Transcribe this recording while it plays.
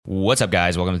What's up,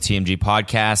 guys? Welcome to TMG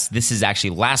Podcast. This is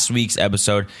actually last week's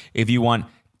episode. If you want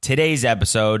today's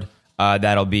episode,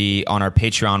 that'll be on our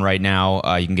Patreon right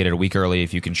now. You can get it a week early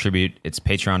if you contribute. It's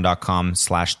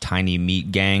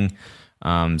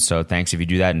patreon.com/tinymeatgang. So thanks if you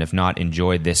do that, and if not,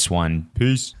 enjoy this one.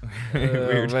 Peace.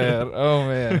 Oh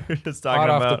man! We're just talking Hot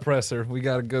about off the presser. We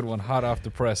got a good one. Hot off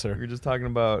the presser. we were just talking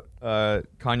about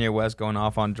Kanye West going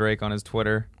off on Drake on his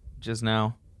Twitter just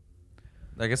now.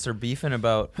 I guess they're beefing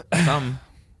about something.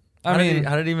 How did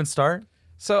it even start?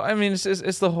 So I mean,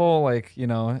 it's the whole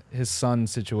his son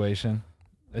situation.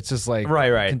 It's just like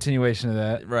Right. continuation of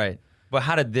that. Right. But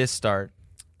how did this start?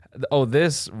 Oh,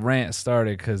 this rant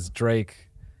started because Drake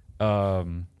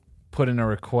put in a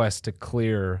request to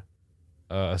clear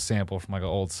a sample from like an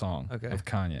old song of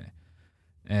Kanye,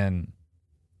 and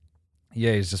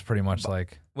he's just pretty much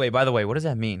like. Wait, by the way, what does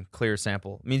that mean? Clear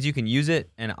sample? It means you can use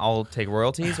it and I'll take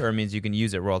royalties, or it means you can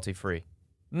use it royalty free?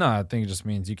 No, I think it just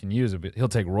means you can use it, but he'll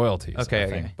take royalties.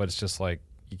 Okay. But it's just like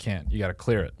you can't. You got to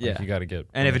clear it. Yeah. Like, you got to get.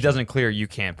 And if it permission. doesn't clear, you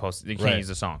can't post. You can't Right. use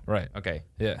the song. Right. Okay.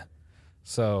 Yeah.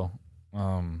 So,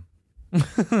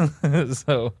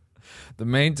 so the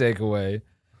main takeaway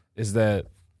is that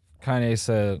Kanye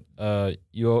said,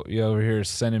 you over here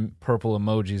sending purple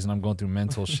emojis and I'm going through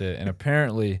mental shit. And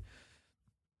apparently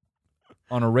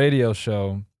on a radio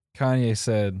show, Kanye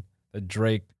said that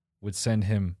Drake would send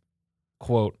him,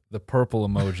 quote, the purple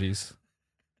emojis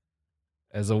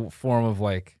as a form of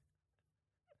like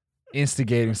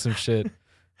instigating some shit.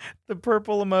 The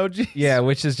purple emoji. Yeah,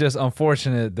 which is just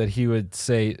unfortunate that he would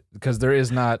say, because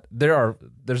there's not a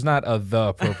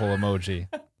the purple emoji.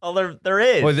 Oh, there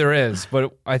is. Well, there is,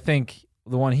 but I think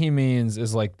the one he means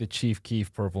is like the Chief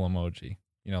Keef purple emoji.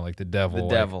 You know, like the devil. The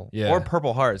like- devil. Yeah. Or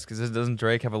purple hearts, because doesn't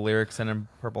Drake have a lyric sending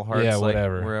purple hearts? Yeah, like,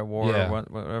 whatever. We're at war Yeah.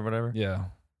 or whatever. Yeah.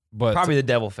 But Probably the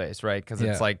devil face, right? Because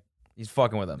Yeah. it's like he's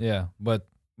fucking with him. yeah, but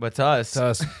But to us, to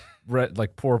us,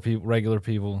 like poor people, regular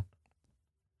people,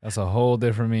 that's a whole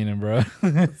different meaning, bro.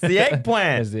 it's the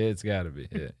eggplant. It's got to be.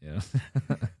 Yeah.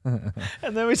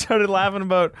 And then we started laughing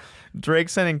about Drake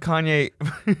sending Kanye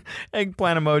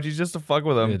eggplant emojis just to fuck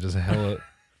with him. Yeah, just hella.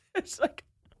 It's like,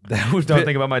 That would don't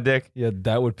think about my dick. Yeah,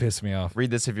 that would piss me off.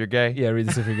 Read this if you're gay. Yeah, read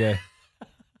this if you're gay.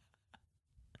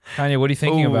 Kanye, what are you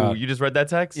thinking Ooh, about? You just read that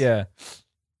text? Yeah.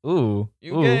 Ooh.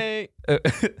 You ooh. gay.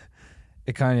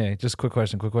 Hey, Kanye, just quick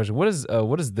question.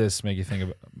 What does this make you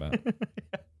think about?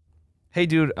 Hey,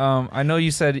 dude. I know you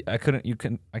said I can't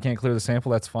clear the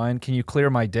sample. That's fine. Can you clear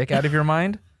my dick out of your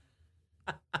mind?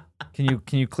 Can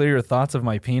you clear your thoughts of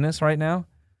my penis right now?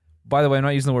 By the way, I'm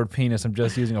not using the word penis. I'm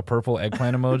just using a purple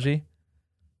eggplant emoji.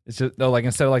 It's just like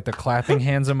instead of like the clapping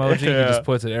hands emoji, he just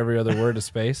puts it every other word to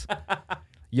space.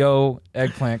 Yo,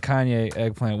 eggplant, Kanye,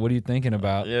 eggplant. What are you thinking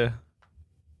about? Yeah.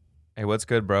 Hey, what's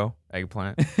good, bro?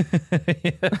 Eggplant.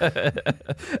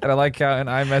 And I like how in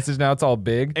iMessage now it's all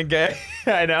big. And gay.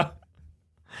 I know.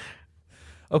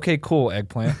 Okay, cool,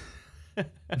 eggplant.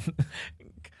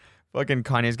 Fucking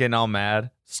Kanye's getting all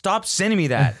mad. Stop sending me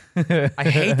that. I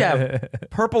hate that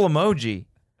purple emoji.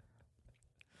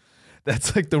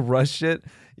 That's like the rush shit.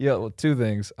 Yeah, well, two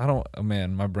things.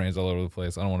 Man, my brain's all over the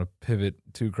place. I don't want to pivot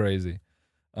too crazy.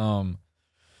 Remind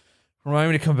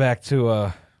me to come back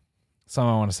to something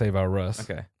I want to say about Russ.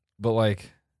 Okay. But like,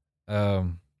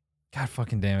 God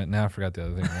fucking damn it. Now I forgot the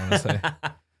other thing I want to say.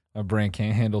 My brain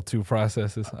can't handle two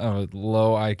processes. I'm a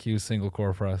low IQ single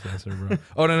core processor, bro.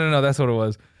 Oh, no. That's what it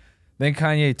was. Then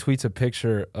Kanye tweets a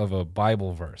picture of a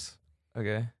Bible verse.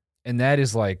 Okay. And that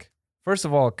is like, first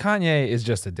of all, Kanye is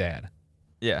just a dad.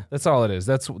 Yeah. That's all it is.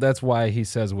 That's why he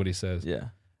says what he says. Yeah.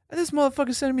 And this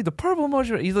motherfucker sending me the purple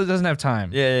emoji. He doesn't have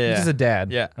time. Yeah. He's just a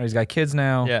dad. Yeah. He's got kids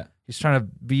now. Yeah. He's trying to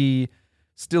be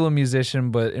still a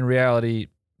musician, but in reality,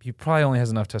 he probably only has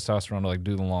enough testosterone to like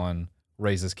do the lawn,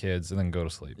 raise his kids, and then go to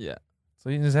sleep. Yeah. So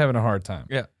he's just having a hard time.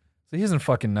 Yeah. So he doesn't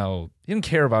fucking know. He doesn't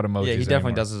care about emojis. Yeah, he definitely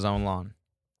anymore. does his own lawn.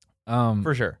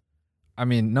 For sure. I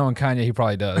mean, knowing Kanye, he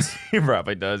probably does. He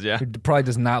probably does, yeah. He probably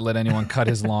does not let anyone cut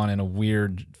his lawn in a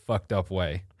weird, fucked up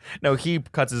way. No, he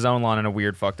cuts his own lawn in a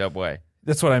weird, fucked up way.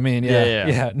 That's what I mean. Yeah.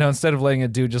 Yeah. No, instead of letting a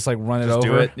dude just like run it Just over.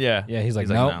 do it. Yeah. Yeah. He's like,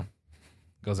 nope.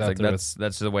 Goes It's out like, there.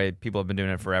 that's the way people have been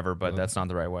doing it forever, but that's not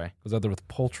the right way. Goes out there with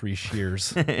poultry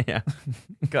shears. Yeah.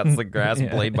 Cuts the grass Yeah.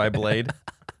 blade by blade.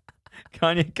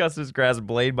 Kanye cuts his grass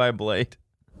blade by blade.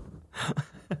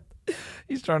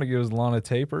 He's trying to give his lawn a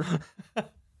taper.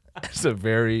 It's a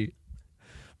very,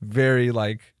 very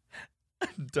like,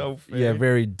 Dope. yeah,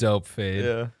 very dope fade.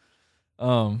 Yeah.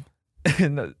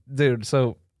 And, dude,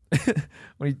 so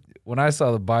when I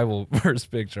saw the Bible verse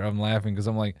picture, I'm laughing because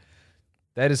I'm like,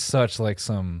 that is such like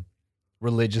some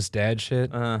religious dad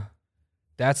shit.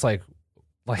 That's like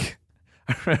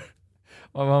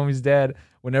my homie's dad,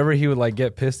 whenever he would like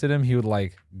get pissed at him, he would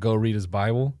like go read his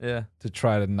Bible Yeah. to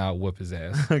try to not whoop his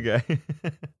ass. Okay.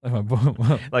 Like my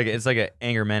boy- Like it's like an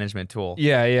anger management tool.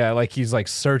 yeah, like he's like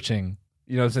searching.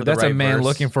 You know what I'm saying? For the That's a right man verse.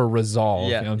 looking for resolve.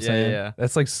 Yeah, You know what I'm yeah, saying? yeah.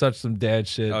 That's like such some dad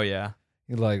shit. Oh yeah.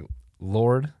 He's like,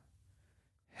 Lord,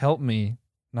 help me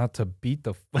not to beat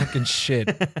the fucking shit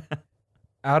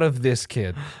out of this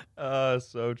kid.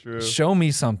 So true. Show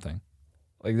me something.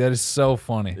 Like that is so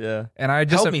funny. Yeah. And I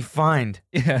just Help me find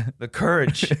yeah, the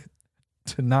courage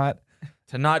to not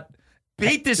to not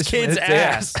beat this This kid's man's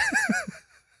ass.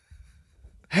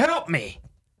 Help me.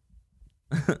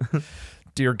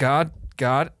 Dear God,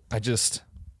 I just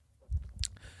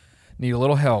need a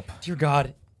little help. Dear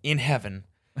God in heaven.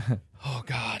 Oh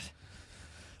God.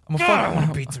 I'm gonna God, I fuck want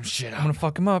to beat some shit I'm up. gonna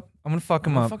fuck him up. I'm gonna fuck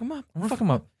him up. Fuck him up. I'm gonna fuck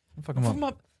him up. I'm gonna fuck him Fuck up. him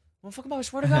up. I'm gonna fuck him up. I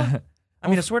swear to God.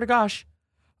 I swear to gosh.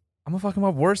 I'm gonna fuck him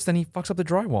up worse than he fucks up the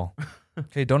drywall.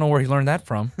 Okay, don't know where he learned that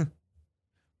from, but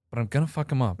I'm gonna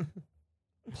fuck him up.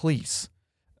 Please.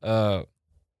 Yeah,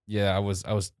 I was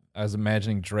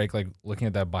imagining Drake like looking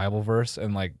at that Bible verse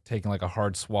and like taking like a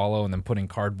hard swallow and then putting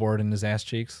cardboard in his ass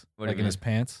cheeks, What do you like in his mean?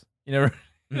 pants. You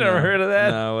never heard of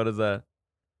that? No, what is that?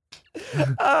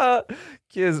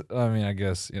 Kids, I mean, I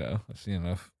guess, I've seen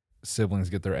enough siblings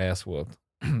get their ass whooped.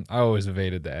 I always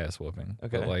evaded the ass whooping.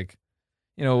 Okay. But like,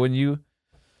 when you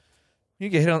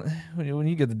get hit on, when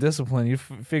you get the discipline, you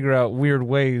figure out weird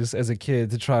ways as a kid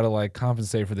to try to like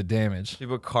compensate for the damage.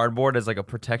 People protection. as like a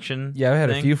protection. Yeah, I had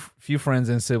thing? a few friends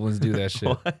and siblings do that shit.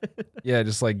 What? Yeah,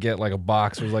 just like get like a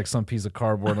box or like some piece of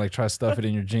cardboard and like try to stuff it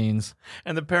in your jeans.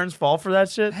 And the parents fall for that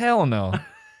shit? Hell no.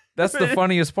 That's the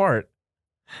funniest part.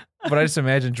 But I just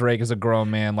imagine Drake as a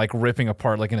grown man like ripping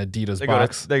apart like an Adidas They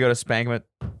box. go to spank him.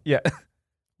 Yeah.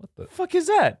 What the? The fuck is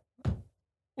that?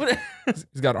 What?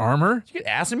 He's got armor? Did you get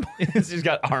ass implants? He's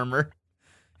got armor.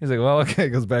 He's like, well, okay.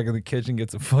 Goes back in the kitchen,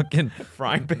 gets a fucking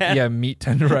Frying pan. yeah, meat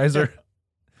tenderizer.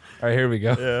 All right, here we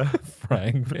go. Yeah.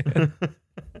 Frying pan.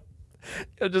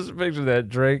 I just picture that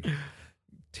Drake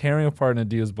tearing apart an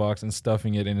Adidas box and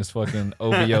stuffing it in his fucking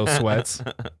OVO sweats.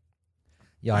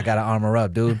 Yo, I gotta armor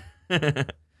up, dude.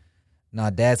 Nah,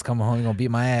 Dad's coming home. He gonna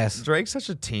beat my ass. Drake's such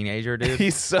a teenager, dude.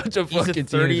 He's such a He's a fucking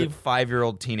teenager.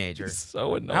 35-year-old teenager. He's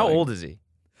so annoying. How old is he?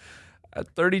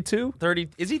 32? 30.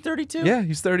 Is he 32? Yeah,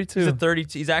 he's 32. He's a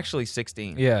 32. He's actually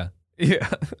 16. Yeah. Yeah.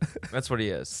 That's what he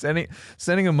is. sending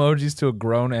emojis to a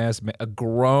grown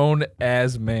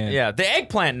ass man. Yeah, the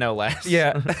eggplant, no less.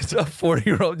 Yeah, it's a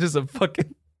 40-year-old, just a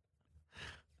fucking.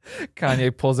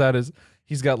 Kanye pulls out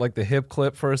he's got like the hip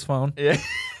clip for his phone.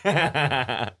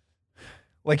 Yeah.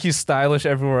 Like he's stylish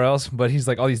everywhere else, but he's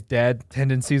like all these dad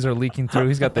tendencies are leaking through.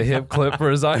 He's got the hip clip for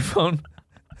his iPhone.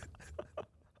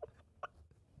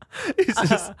 He's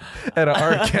just at an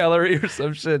art gallery or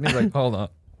some shit, and he's like, hold on.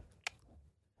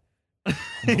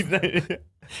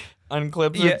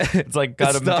 Unclipped. Yeah. It's like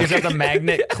got It's stuck. it's got the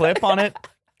magnet clip on it.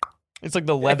 It's like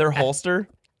the leather holster.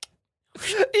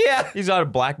 Yeah, He's got a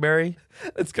BlackBerry.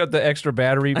 it's got the extra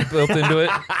battery built into it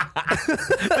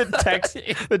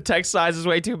The text size is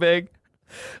way too big.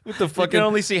 with the You fucking can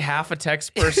only see half a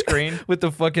text per screen. with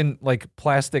the fucking like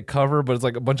plastic cover, but it's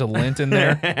like a bunch of lint in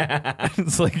there.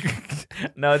 It's like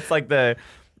No, it's like the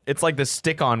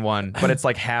stick-on one, but it's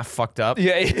like half fucked up,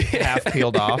 yeah, half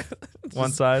peeled off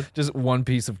one side. just one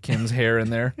piece of Kim's hair in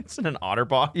there. It's in an otter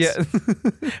box. Yeah.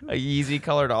 A Yeezy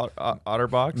colored otter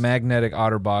box. Magnetic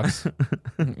otter box.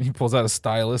 He pulls out a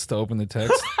stylus to open the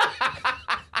text.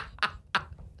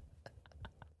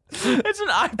 It's an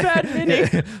iPad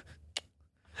mini.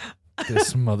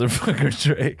 This motherfucker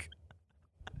Drake.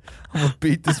 I'm gonna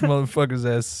beat this motherfucker's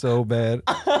ass so bad.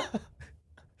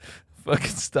 Fucking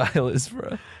stylus,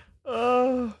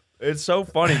 bro. It's so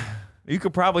funny. You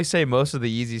could probably say most of the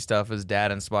Yeezy stuff is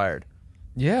dad inspired.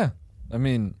 Yeah. I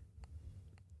mean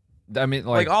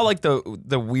Like all like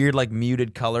the weird like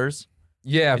muted colors.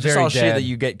 yeah, It's just very all dad. shit that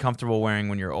you get comfortable wearing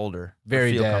when you're older. Or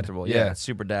Very feel dad. comfortable. Yeah. Yeah, it's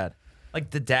super dad. Like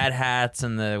the dad hats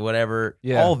and the whatever.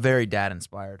 Yeah. All very dad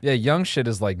inspired. Yeah, young shit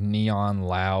is like neon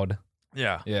loud.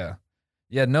 Yeah. Yeah.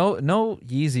 Yeah, no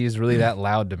Yeezy is really that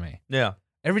loud to me. Yeah.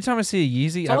 Every time I see a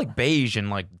Yeezy, It's all like beige and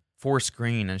like forest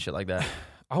green and shit like that.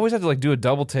 I always have to like do a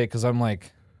double take because I'm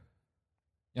like,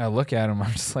 I look at them,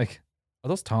 I'm just like, are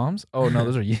those Toms? Oh no,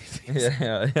 those are Yeezys.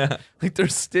 yeah. Like they're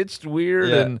stitched weird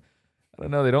Yeah. and I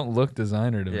don't know, they don't look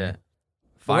designer to Yeah. me.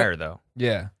 Fire though.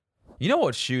 Yeah. You know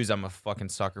what shoes I'm a fucking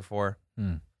sucker for?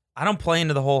 Hmm. I don't play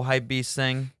into the whole hype beast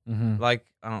thing. Mm-hmm. Like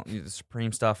I don't the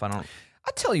Supreme stuff. I'll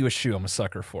tell you a shoe I'm a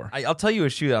sucker for. I'll tell you a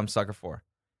shoe that I'm a sucker for.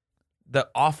 The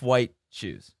off-white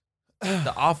shoes.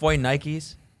 The off-white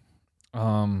Nikes.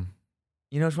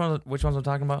 You know which ones I'm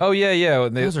talking about? Oh yeah.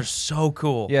 Those are so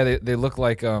cool. Yeah, they look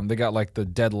like they got like the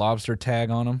dead lobster tag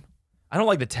on them. I don't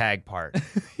like the tag part.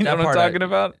 You know what I'm talking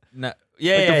about? No.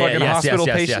 Yeah, Like the fucking yes, hospital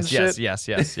yes, patient yes, shit? yes,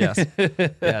 yes, yes,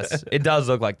 yes, yes. It does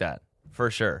look like that for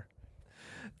sure.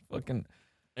 Fucking.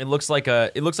 It looks like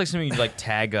something you like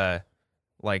tag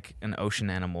like an ocean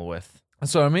animal with.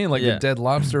 That's what I mean. Like Yeah. the dead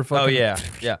lobster. Fucking, Oh yeah.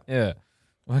 yeah.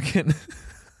 Fucking.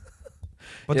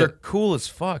 But Yeah. they're cool as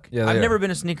fuck. Yeah, they I've are. never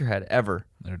been a sneakerhead ever.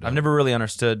 They're dope. I've never really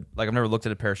understood. Like I've never looked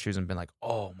at a pair of shoes and been like,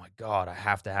 oh my god, I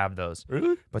have to have those.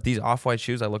 Really? But these off-white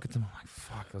shoes, I look at them, I'm like,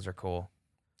 fuck, those are cool.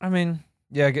 I mean,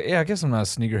 yeah, I guess I'm not a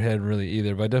sneakerhead really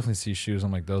either, but I definitely see shoes.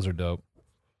 I'm like, those are dope.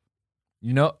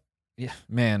 You know, yeah,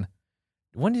 man.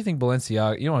 When do you think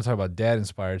Balenciaga? You don't want to talk about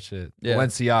dad-inspired shit. Yeah.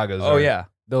 Balenciagas. Oh are- yeah.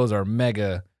 those are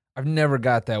mega. I've never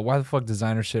got that. Why the fuck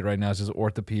designer shit right now is just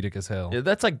orthopedic as hell? Yeah,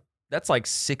 that's like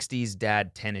 60s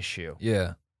dad tennis shoe.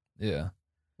 Yeah.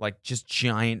 Like just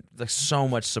giant, like so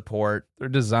much support. They're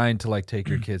designed to like take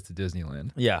your kids to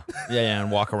Disneyland. Yeah,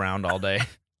 and walk around all day.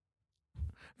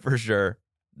 For sure,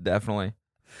 definitely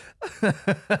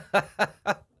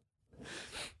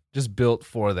Just built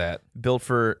for that. built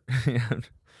for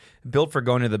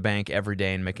going to the bank every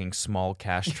day and making small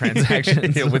cash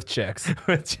transactions Yeah, with checks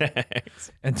with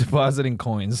checks. and depositing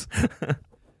coins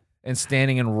and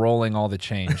standing and rolling all the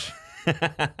change.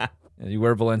 You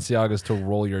wear Balenciagas to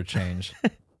roll your change.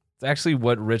 It's actually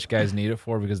what rich guys need it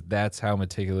for because that's how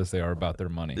meticulous they are about their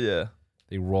money. Yeah,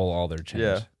 They roll all their change.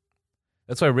 Yeah.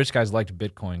 That's why rich guys liked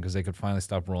Bitcoin because they could finally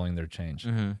stop rolling their change.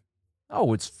 mm-hmm.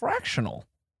 Oh, it's fractional.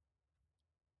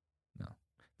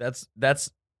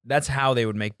 That's how they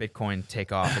would make Bitcoin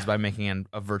take off is by making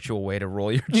a virtual way to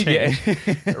roll your change.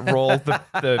 Roll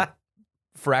the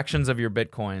fractions of your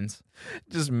Bitcoins.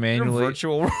 Just Your manually.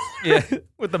 virtual roll Yeah.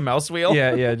 with the mouse wheel.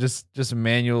 Yeah. Just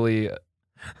manually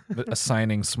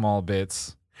assigning small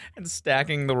bits. And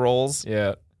stacking the rolls.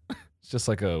 Yeah. It's just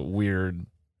like a weird,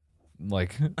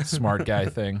 like, smart guy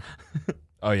thing.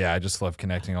 Oh, yeah. I just love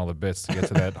connecting all the bits to get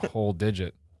to that whole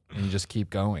digit. And you just keep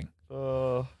going.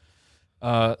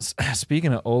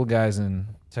 Speaking of old guys in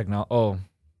technology. Oh,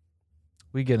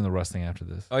 we get in the rusting after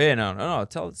this. Oh yeah, no.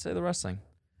 Say the rest thing.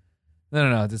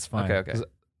 No. It's fine. Okay. 'Cause,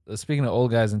 speaking of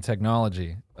old guys in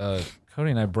technology,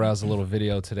 Cody and I browsed a little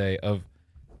video today of,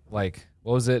 like,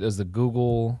 what was it? It was the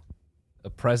Google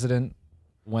president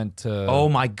went to Oh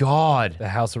my god. the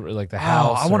house, like the Oh,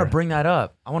 house. I want to or- bring that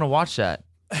up. I want to watch that.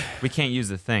 We can't use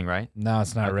the thing, right? No,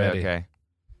 it's not ready. Okay.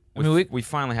 I mean, we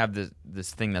finally have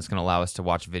this thing that's going to allow us to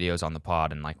watch videos on the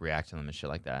pod and like react to them and shit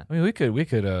like that. I mean, we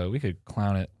could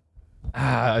clown it.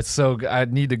 It's so good. I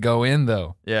need to go in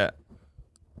though. Yeah.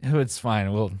 It's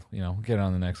fine. We'll get it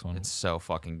on the next one. It's so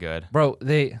fucking good. Bro,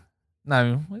 we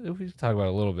can talk about it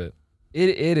a little bit.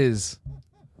 It is.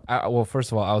 Well,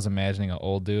 first of all, I was imagining an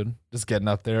old dude just getting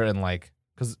up there and like,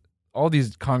 because all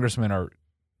these congressmen are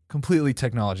completely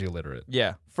technology illiterate.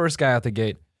 Yeah. First guy out the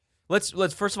gate. Let's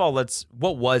first of all,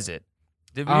 what was it?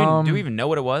 Do we even know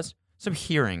what it was? Some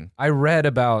hearing. I read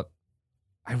about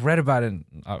it.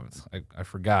 I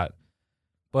forgot,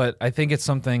 but I think it's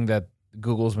something that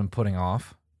Google's been putting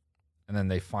off, and then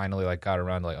they finally like got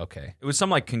around to like, okay, It was some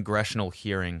like congressional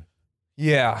hearing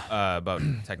yeah, about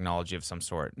technology of some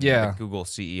sort. Yeah. The Google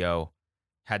CEO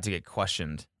had to get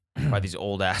questioned by these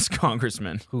old ass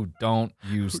congressmen. who don't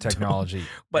use technology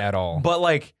But- at all. But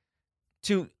like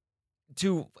to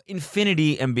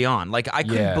infinity and beyond. Like I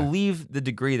couldn't Yeah. believe the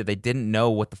degree that they didn't know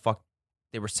what the fuck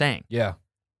they were saying. Yeah,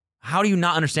 How do you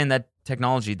not understand that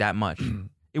technology that much?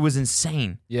 It was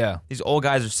insane. yeah, These old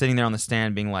guys are sitting there on the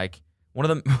stand being like, one of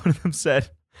them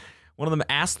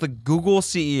asked the Google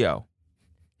CEO.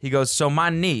 He goes, "So my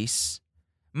niece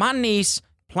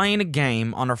playing a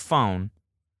game on her phone,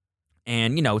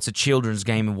 and it's a children's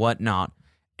game and whatnot,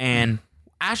 and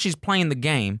as she's playing the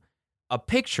game, a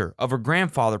picture of her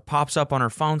grandfather pops up on her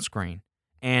phone screen,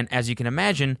 and as you can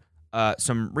imagine,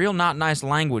 some real not nice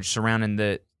language surrounding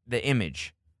the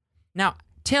image. Now,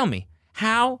 tell me,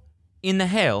 how in the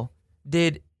hell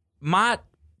did my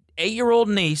 8-year-old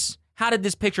niece, how did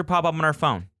this picture pop up on her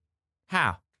phone?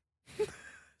 How?"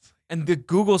 And the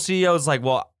Google CEO is like,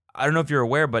 "Well, I don't know if you're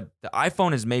aware, but the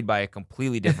iPhone is made by a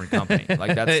completely different company.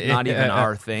 Like, that's not even Yeah.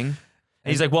 our thing." And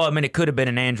he's like, "Well, I mean, it could have been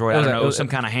an Android. I don't know, some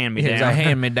kind of hand-me-down." He's like,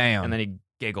 hand me down. And then he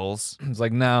giggles. It's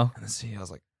like, no. And the CEO's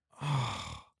like, "Oh."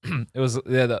 It was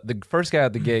the first guy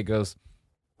at the gate goes,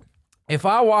 "If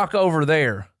I walk over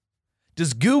there,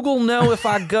 does Google know if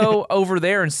I go over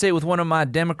there and sit with one of my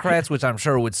Democrats, which I'm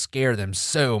sure would scare them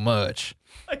so much?"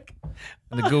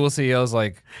 And the Google CEO's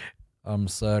like,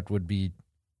 "Sir, it would be,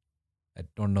 I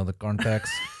don't know the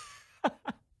context.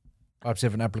 Perhaps you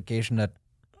have an application that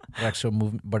Actual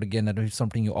movement, but again, that is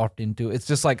something you opt into. It's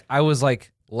just like I was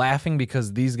like laughing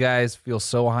because these guys feel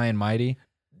so high and mighty,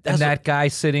 and that guy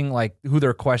sitting like who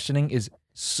they're questioning is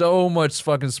so much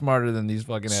fucking smarter than these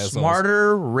fucking assholes.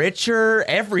 Smarter, richer,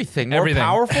 everything, more Everything.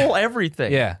 powerful,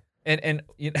 everything. Yeah, and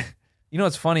you know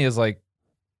what's funny is like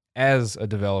as a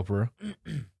developer,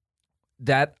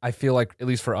 that I feel like at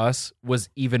least for us was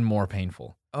even more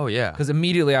painful Oh yeah. because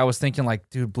immediately I was thinking like,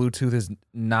 dude, Bluetooth is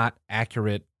not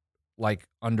accurate like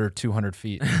under 200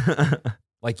 feet.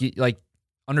 like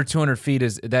under 200 feet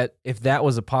is that if that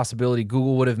was a possibility,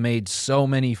 Google would have made so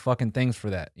many fucking things for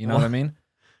that. You know what I mean?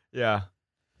 Yeah.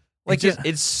 Like It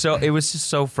was just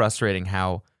so frustrating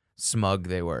how smug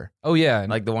they were. oh yeah,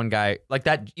 Like the one guy, like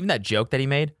that, even that joke that he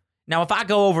made. Now, if I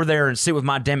go over there and sit with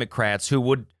my Democrats, who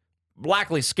would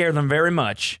likely scare them very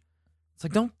much, it's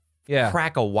like don't yeah,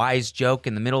 crack a wise joke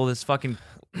in the middle of this fucking.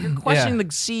 You're questioning the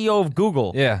CEO of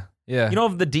Google. yeah. You don't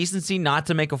have the decency not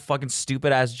to make a fucking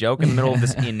stupid ass joke in the middle of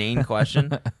this inane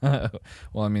question.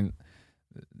 Well, I mean,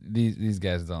 these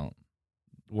guys don't.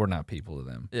 We're not people to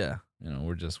them. Yeah. You know,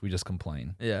 we just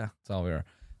complain. Yeah. That's all we are.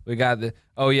 We got the.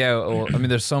 Oh yeah. Well, I mean,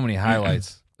 there's so many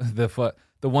highlights. The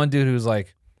one dude who's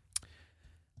like,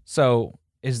 so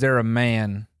is there a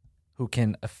man who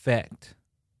can affect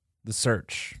the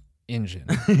search engine?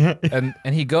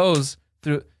 and he goes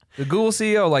through. The Google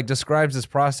CEO like describes this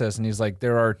process, and he's like,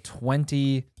 there are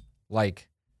 20 like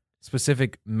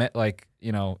specific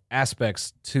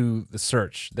aspects to the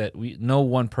search that no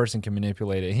one person can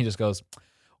manipulate it. And he just goes,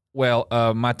 well,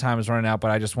 my time is running out,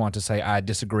 but I just want to say I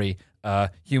disagree.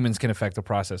 Humans can affect the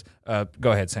process.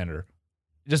 Go ahead, Senator.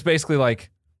 Just basically like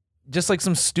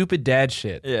some stupid dad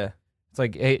shit. Yeah. It's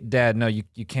like, hey, Dad, no, you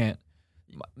can't.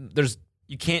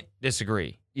 You can't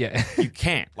disagree. Yeah. You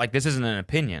can't. Like, this isn't an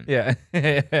opinion. Yeah.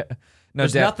 No,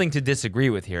 There's Dad, nothing to disagree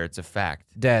with here. It's a fact.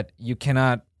 Dad, you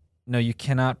cannot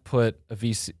put a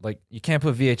VC, like, you can't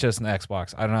put VHS in the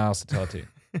Xbox. I don't know how else to tell it to you.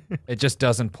 It just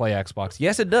doesn't play Xbox.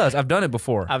 Yes, it does. I've done it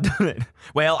before. I've done it.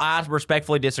 Well, I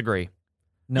respectfully disagree.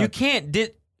 No, You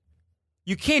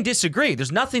can't disagree.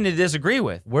 There's nothing to disagree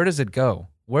with. where does it go?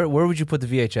 Where would you put the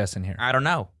VHS in here? I don't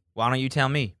know. Why don't you tell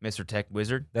me, Mr. Tech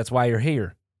Wizard? That's why you're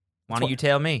here. Why don't you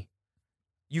tell me?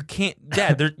 You can't,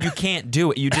 Dad, you can't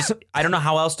do it. You just, I don't know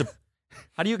how else to,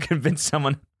 how do you convince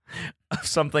someone of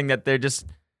something that they're just,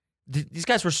 these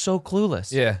guys were so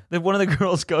clueless. Yeah. That one of the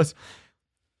girls goes,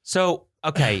 so,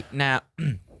 okay, now,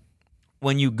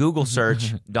 when you Google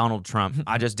search Donald Trump,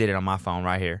 I just did it on my phone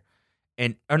right here.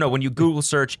 When you Google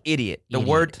search idiot, the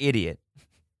word idiot,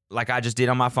 like I just did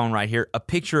on my phone right here, a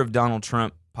picture of Donald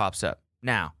Trump pops up.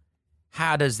 Now,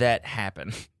 how does that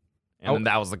happen? And then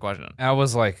that was the question. I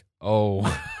was like, oh,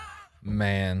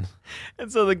 man.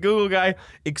 And so the Google guy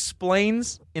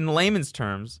explains in layman's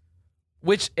terms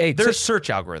Which, their search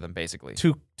algorithm, basically.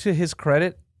 to his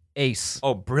credit, ace.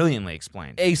 Oh, brilliantly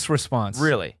explained. Ace response.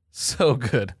 Really. So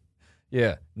good.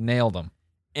 Yeah, nailed him.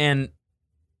 And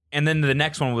then the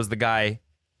next one was the guy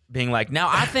being like, now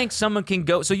I think someone can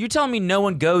go. So you're telling me no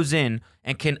one goes in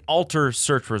and can alter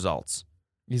search results?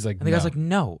 He's like, And the guy's like,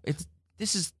 no,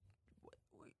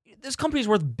 this company's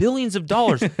worth billions of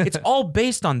dollars. It's all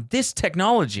based on this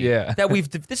technology. Yeah. That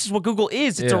this is what Google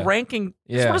is. It's a Yeah. ranking.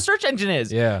 It's Yeah. what a search engine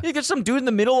is. Yeah. You get some dude in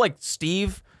the middle like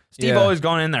Steve. Steve Yeah. always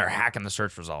going in there hacking the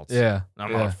search results. yeah, That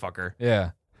yeah, motherfucker.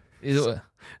 yeah.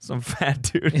 Some fat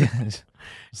dude. It's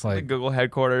The like, Google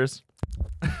headquarters.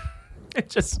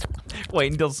 Just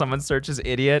wait until someone searches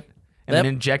idiot and then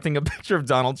Yep. injecting a picture of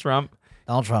Donald Trump.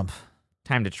 Donald Trump.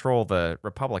 Time to troll the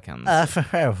Republicans.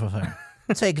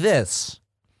 Take this.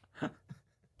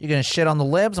 You're going to shit on the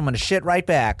libs? I'm going to shit right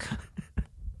back.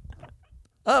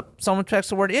 Someone texts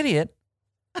the word idiot.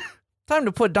 Time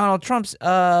to put Donald Trump's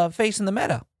face in the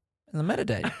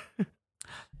metadata.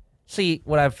 See,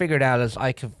 what I've figured out is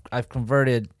I've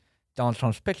converted Donald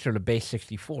Trump's picture to base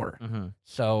 64. Mm-hmm.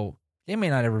 So they may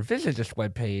not ever visit this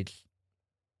webpage.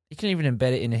 You can even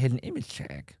embed it in a hidden image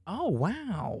tag. Oh,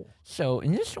 wow. So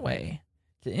in this way,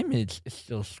 the image is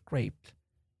still scraped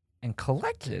and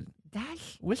collected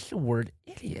with the word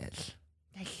idiot.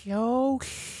 That's so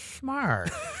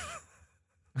smart.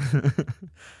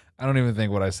 I don't even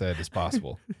think what I said is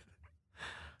possible.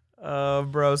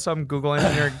 Bro, some Google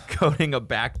engineer coding a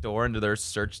backdoor into their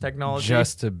search technology.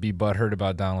 Just to be butthurt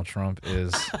about Donald Trump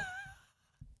is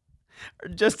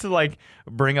Just to like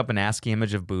bring up an ASCII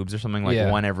image of boobs or something like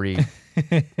Yeah. one every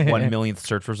 1 millionth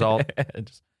search result.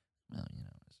 just, well, you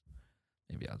know,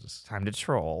 maybe I'll just Time to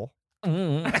troll.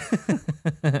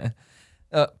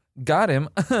 got him.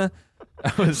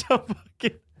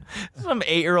 Some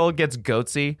 8-year-old gets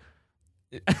goatsy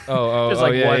Just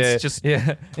like yeah, once, yeah, just-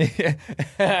 yeah.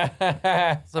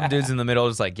 Some dude's in the middle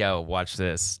just like, yo, watch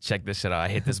this. Check this shit out. I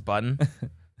hit this button.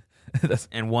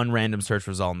 And one random search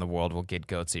result in the world will get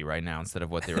Goatsy right now instead of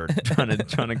what they were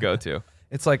trying to go to.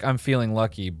 It's like I'm feeling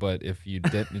lucky, but if you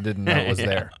didn't know it was Yeah.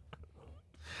 there.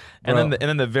 And Bro.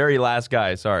 then the very last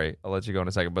guy, sorry, I'll let you go in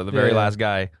a second, but the very Yeah. last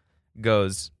guy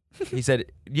goes, he said,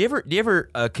 do you ever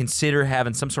consider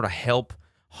having some sort of help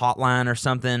hotline or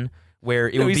something where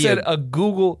it would He be said a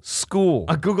Google school.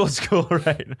 a Google school,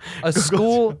 right? A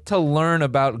school to learn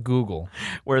about Google.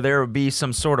 Where there would be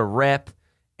some sort of rep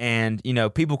and, you know,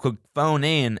 people could phone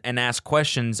in and ask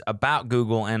questions about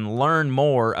Google and learn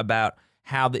more about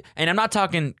how the, and I'm not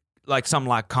talking like something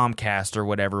like Comcast or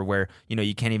whatever where, you know,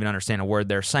 you can't even understand a word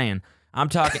they're saying. I'm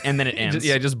talking, and then it ends.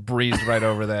 Just breezed right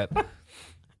over that.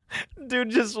 Dude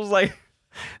just was like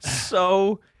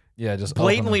so Yeah, just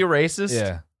blatantly open racist it.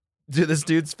 Yeah, to this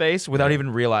dude's face without even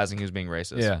realizing he was being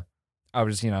racist. yeah. I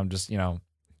was just, you're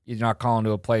not calling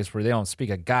to a place where they don't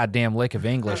speak a goddamn lick of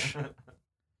English.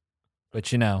 But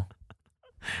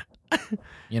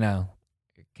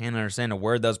Can't understand a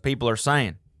word those people are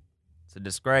saying. It's a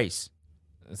disgrace.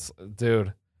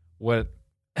 dude, what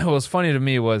was funny to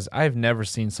me was I've never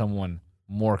seen someone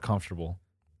more comfortable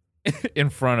in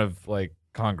front of like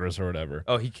Congress or whatever.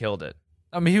 Oh, he killed it.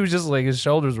 I mean, he was just like his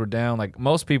shoulders were down. Like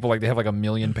most people, like they have like a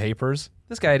million papers.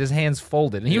 This guy had his hands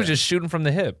folded, and he was Yeah. just shooting from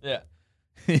the hip. Yeah.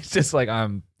 He's just like,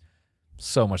 I'm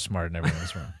so much smarter than everyone in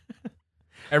this room.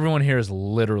 Everyone here is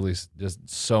literally just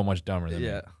so much dumber than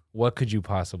me. What could you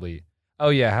possibly? Oh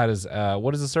yeah, how does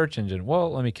what is a search engine?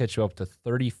 Well, let me catch you up to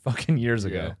 30 fucking years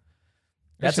ago. Yeah.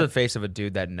 That's the face of a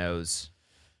dude that knows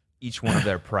each one of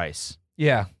their price.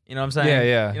 Yeah, You know what I'm saying?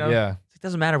 yeah, You know? yeah. It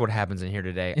doesn't matter what happens in here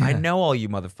today. Yeah. I know all you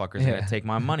motherfuckers are Yeah. going to take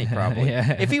my money probably.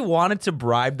 Yeah. If he wanted to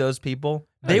bribe those people,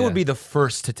 they yeah. would be the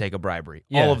first to take a bribery.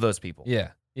 Yeah. All of those people. Yeah.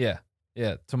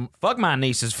 Fuck my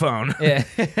niece's phone. Yeah.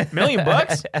 $1 million?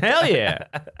 Hell yeah.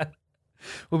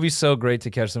 Would be so great to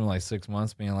catch them in like 6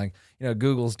 months being like,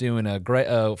 Google's doing a great,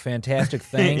 fantastic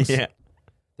things. Yeah.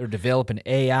 They're developing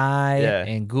AI Yeah.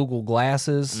 and Google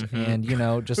glasses Mhm.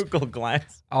 and, just Google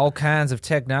Glass. all kinds of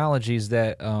technologies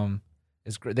that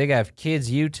is great. They got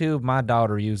kids YouTube. My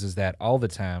daughter uses that all the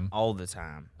time. All the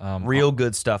time. Um, Real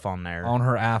good stuff on there. on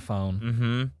her iPhone.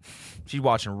 Mm-hmm. She's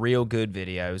watching real good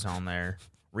videos on there.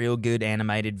 Real good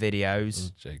animated This videos.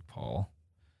 is Jake Paul.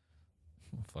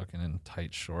 Fucking in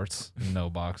tight shorts, no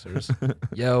boxers.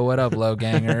 Yo, what up, low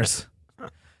gangers?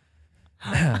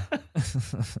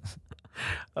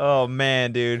 Oh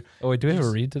man, dude. Oh wait, do we have a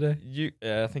read today?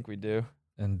 I think we do.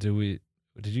 And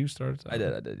did you start it? I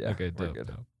did, yeah. Okay, We're dope, good.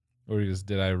 dope. Or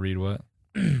did I read what?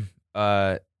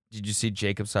 Did you see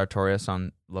Jacob Sartorius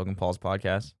on Logan Paul's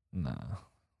podcast? Nah.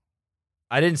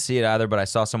 I didn't see it either, but I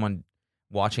saw someone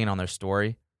watching it on their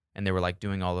story, and they were like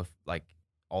doing all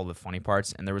the funny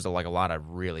parts, and there was a lot of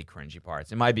really cringy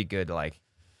parts. It might be good to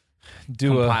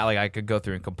compile. I could go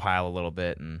through and compile a little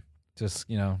bit, and just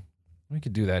we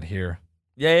could do that here.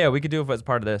 yeah, we could do it as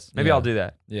part of this. Maybe Yeah. I'll do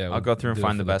that. Yeah, I'll go through and do it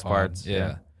find for the best pod. parts.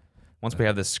 Yeah. Once we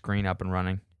have this screen up and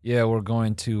running. Yeah, we're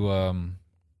going to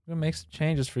we're gonna make some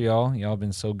changes for y'all. Y'all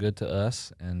been so good to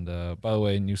us. And by the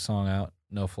way, new song out,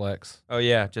 No Flex. Oh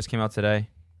yeah, just came out today.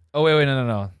 Oh wait,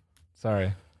 no.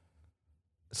 Sorry.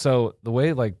 So the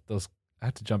way those, I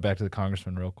have to jump back to the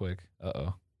congressman real quick.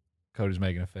 Cody's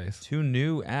making a face. 2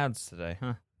 new ads today,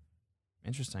 huh?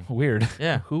 Interesting. Weird.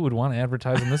 Yeah. Who would want to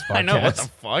advertise on this podcast? I know, what the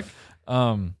fuck?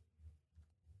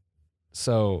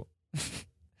 So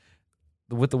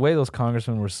with the way those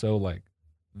congressmen were so like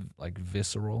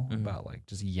visceral Mhm. about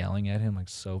just yelling at him,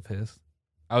 so pissed.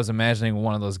 I was imagining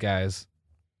one of those guys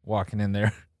walking in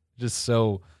there just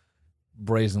so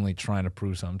brazenly trying to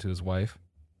prove something to his wife.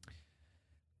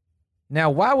 Now,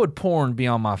 why would porn be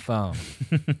on my phone?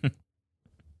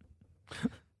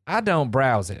 I don't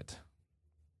browse it.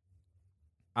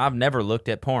 I've never looked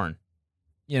at porn.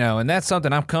 And that's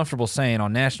something I'm comfortable saying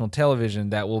on national television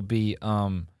that will be,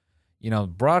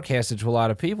 broadcasted to a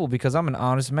lot of people because I'm an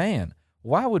honest man.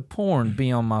 Why would porn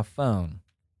be on my phone?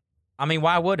 I mean,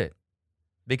 why would it?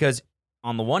 Because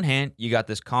on the one hand, you got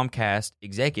this Comcast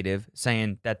executive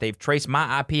saying that they've traced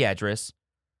my IP address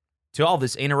to all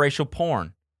this interracial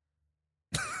porn.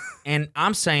 And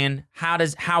I'm saying, how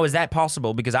is that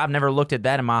possible? Because I've never looked at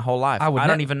that in my whole life. I would I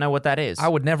don't even know what that is. I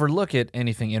would never look at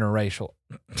anything interracial.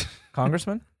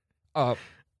 Congressman?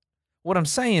 What I'm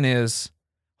saying is,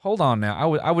 hold on now.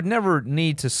 I would never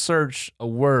need to search a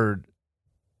word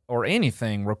or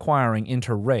anything requiring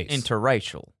interrace.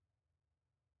 Interracial.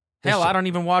 It's Hell, ju- I don't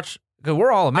even watch. 'Cause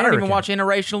we're all I American. don't even watch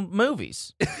interracial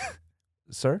movies.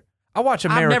 Sir? I watch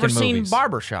American I've never movies. seen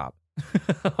Barbershop.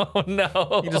 Oh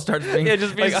no! He just starts being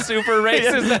just being like, super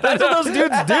racist. Yeah, that's what those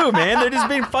dudes do, man. They're just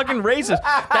being fucking racist.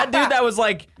 That dude that was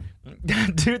like,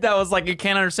 you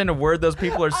can't understand a word those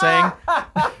people are saying.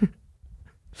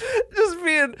 Just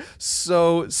being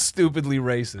so stupidly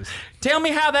racist. Tell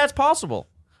me how that's possible.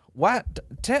 What?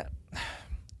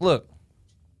 Look.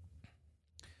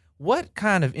 What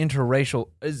kind of is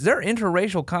there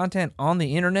interracial content on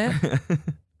the internet?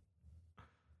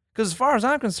 Because as far as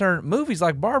I'm concerned, movies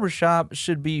like Barbershop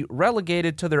should be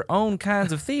relegated to their own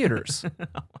kinds of theaters.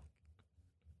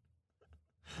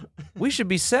 We should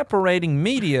be separating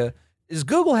media. Does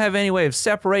Google have any way of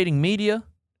separating media?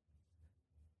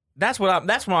 That's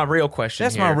my real question.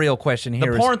 That's here. my real question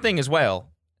here. The porn thing as well.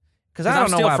 Because I'm I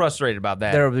don't know still why frustrated about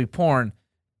that. there will be porn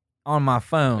on my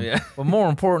phone. Yeah. But more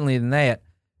importantly than that,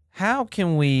 how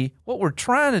can what we're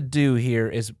trying to do here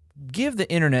is give the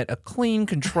internet a clean,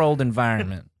 controlled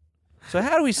environment. So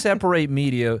how do we separate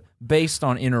media based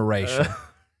on interracial?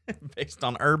 Based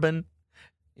on urban.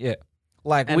 Yeah.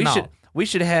 Like And we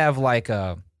should have like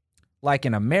an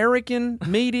American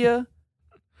media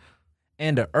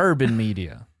and an urban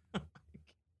media.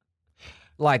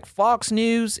 Like Fox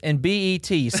News and BET.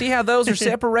 See how those are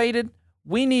separated?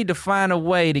 We need to find a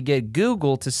way to get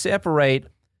Google to separate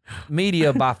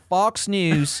media by Fox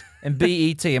News and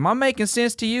BET. Am I making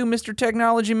sense to you, Mr.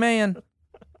 Technology Man?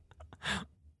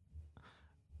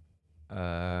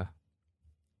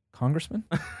 Congressman?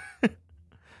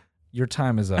 Your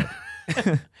time is up.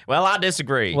 Well, I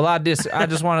disagree. Well, I just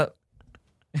want to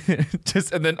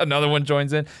and then another one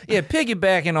joins in. Yeah,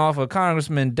 piggybacking off of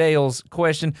Congressman Dale's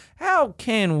question, how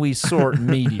can we sort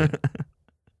media?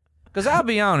 Because I'll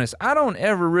be honest, I don't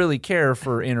ever really care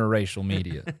for interracial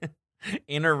media.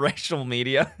 Interracial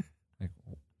media.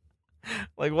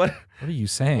 Like what? What are you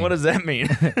saying? What does that mean?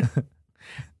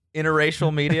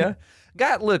 Interracial media.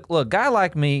 Look, guy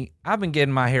like me, I've been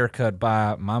getting my hair cut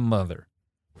by my mother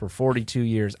for 42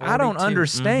 years. I don't 42.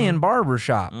 understand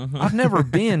barbershop. I've never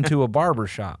been to a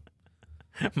barbershop.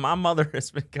 My mother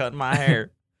has been cutting my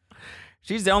hair.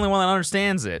 She's the only one that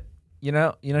understands it. You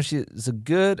know, she's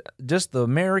just the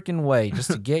American way, just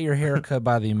to get your hair cut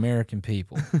by the American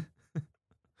people.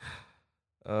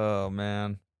 Oh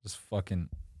man, Just fucking,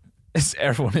 it's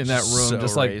everyone in that room so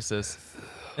just like, racist.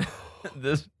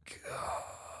 This.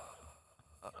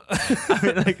 I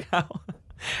mean, like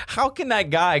how can that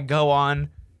guy go on?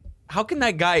 How can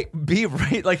that guy be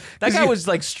like that guy was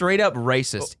like straight up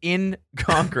racist in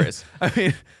Congress.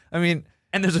 I mean,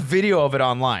 And there's a video of it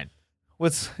online.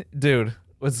 what's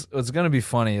gonna be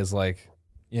funny is like,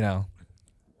 you know,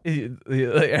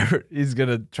 he's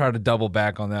gonna try to double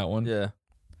back on that one. Yeah.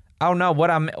 Oh no,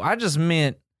 I just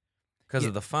meant Because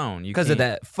of the phone. because of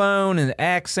that phone and the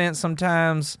accent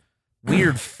sometimes,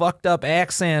 weird fucked up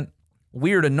accent,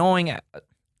 weird annoying.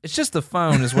 It's just the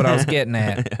phone is what I was getting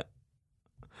at.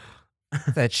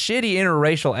 That shitty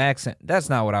interracial accent. That's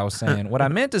not what I was saying. What I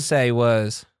meant to say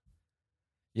was,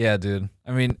 yeah, dude.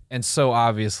 I mean, and so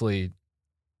obviously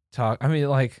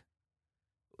like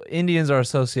Indians are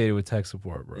associated with tech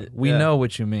support, bro. We Yeah. know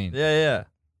what you mean. Yeah.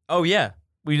 Oh yeah.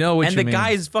 We know what And you the mean.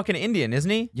 guy is fucking Indian,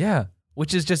 isn't he? Yeah,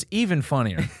 which is just even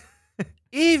funnier.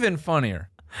 Even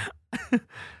funnier.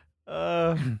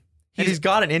 And he's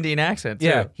got an Indian accent too.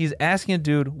 Yeah, he's asking a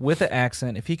dude with an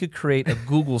accent if he could create a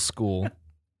Google school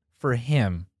for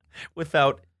him.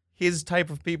 Without his type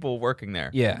of people working there.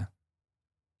 Yeah,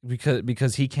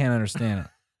 because he can't understand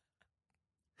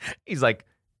it. He's like,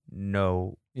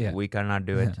 no, Yeah. we cannot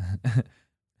do it.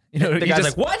 You know, The he guy's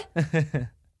just- like,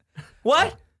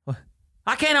 what?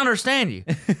 I can't understand you.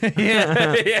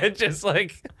 yeah, just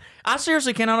like I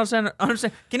seriously cannot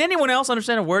understand. Can anyone else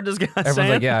understand a word this guy's everyone's saying?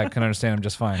 like, yeah, I can understand him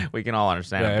just fine. We can all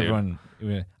understand Yeah, him,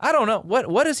 everyone. I don't know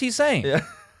what is he saying. dude. Yeah.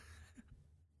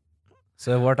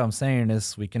 So what I'm saying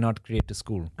is we cannot create a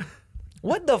school.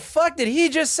 What the fuck did he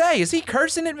just say? Is he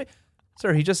cursing at me?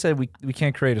 Sir, he just said we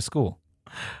can't create a school.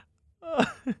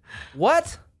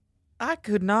 What? I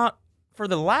could not, for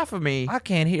the life of me, I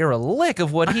can't hear a lick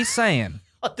of what he's saying.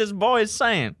 what this boy is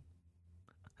saying.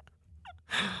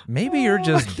 Maybe you're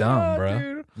just dumb, God, bro.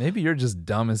 dude. Maybe you're just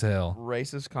dumb as hell.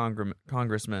 Racist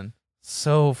congressman.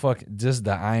 So fucking just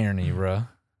the irony, bro.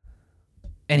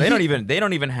 And They don't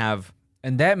even have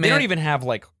And that man. they don't even have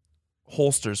like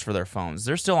holsters for their phones.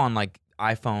 They're still on like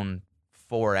iPhone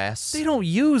 4S. They don't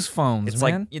use phones, It's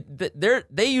man. like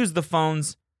they use the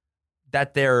phones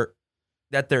that their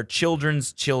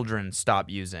children's children stop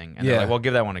using, and they're Yeah. like, "Well,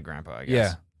 give that one to Grandpa." I yeah,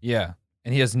 guess. yeah.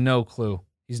 And he has no clue.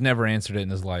 He's never answered it in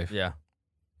his life. Yeah.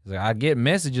 He's like, I get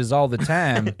messages all the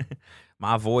time.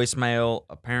 My voicemail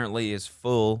apparently is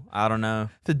full. I don't know.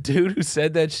 The dude who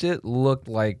said that shit looked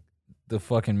like the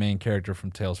fucking main character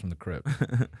from Tales from the Crypt.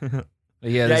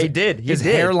 Yeah, he did. His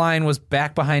hairline was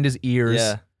back behind his ears.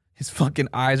 Yeah. His fucking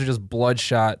eyes are just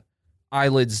bloodshot.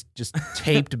 Eyelids just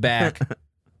taped back.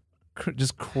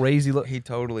 Just crazy look. He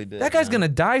totally did. That guy's gonna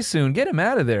die soon. Get him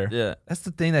out of there. Yeah. That's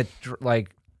the thing that,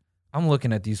 like, I'm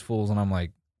looking at these fools and I'm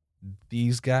like,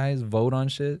 these guys vote on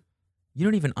shit? You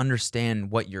don't even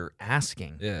understand what you're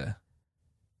asking. Yeah.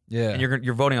 Yeah. And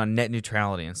you're voting on net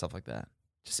neutrality and stuff like that.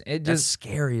 That's That's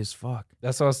scary as fuck.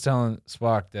 That's what I was telling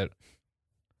Spock, that,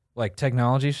 like,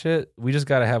 technology shit, we just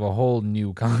got to have a whole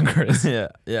new Congress.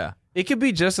 Yeah. It could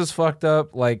be just as fucked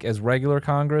up, like, as regular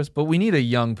Congress, but we need a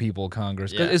young people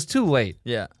Congress. 'Cause Yeah. it's too late.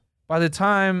 Yeah. By the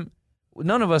time,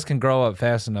 none of us can grow up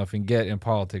fast enough and get in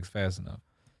politics fast enough.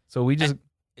 So we just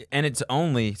And it's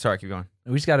only sorry, keep going.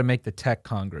 we just got to make the tech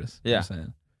Congress. You know what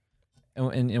I'm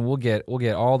saying? And we'll get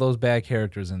all those bad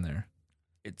characters in there.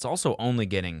 It's also only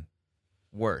getting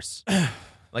worse.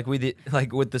 Like with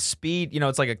the speed,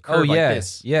 it's like a curve like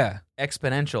this. Yeah.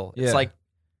 Exponential. Yeah. It's like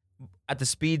at the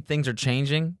speed things are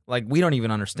changing, like we don't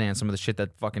even understand some of the shit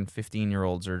that fucking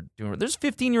 15-year-olds are doing. There's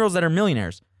 15-year-olds that are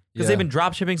millionaires because they've been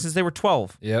drop shipping since they were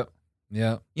 12. Yep. You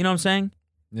know what I'm saying?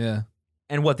 Yeah.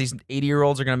 And what, these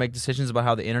 80-year-olds are going to make decisions about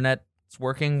how the internet's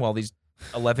working while these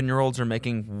 11-year-olds are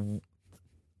making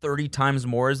 30 times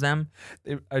more as them?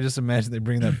 I just imagine they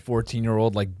bring that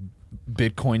 14-year-old, like,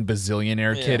 Bitcoin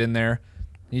bazillionaire kid in there.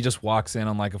 He just walks in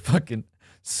on, like, a fucking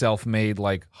self-made,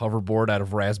 like, hoverboard out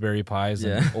of Raspberry Pis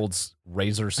and old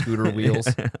Razor scooter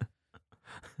wheels.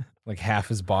 Like, half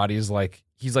his body is like,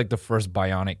 he's like the first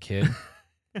bionic kid.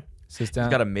 Sits down.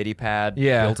 He's got a MIDI pad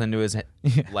Yeah. built into his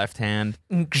left hand.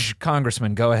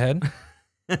 Congressman, go ahead.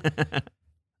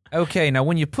 Okay, now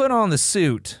when you put on the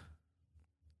suit,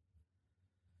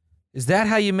 is that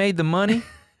how you made the money?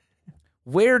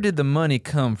 Where did the money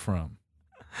come from?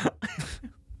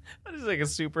 He's like a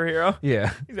superhero.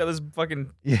 Yeah. He's got this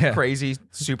fucking Yeah. crazy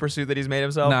super suit that he's made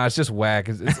himself. Nah, it's just whack.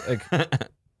 It's like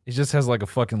he just has like a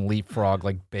fucking leapfrog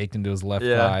like baked into his left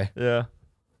thigh. Yeah.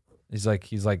 He's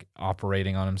like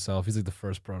operating on himself. He's like the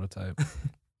first prototype.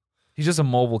 He's just a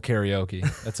mobile karaoke.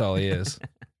 That's all he is.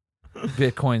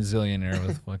 Bitcoin zillionaire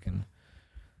with fucking.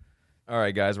 All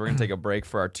right, guys, we're gonna take a break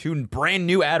for our 2 brand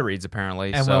new ad reads,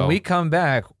 apparently. And when we come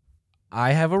back,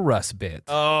 I have a Russ bit.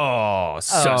 so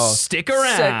stick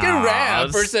around. Stick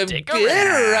around for some Stick good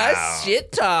around. Russ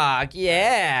shit talk.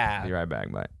 Yeah. Be right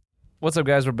back, bye. What's up,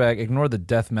 guys? We're back. Ignore the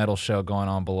death metal show going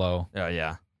on below. Oh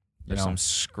yeah, there's know. some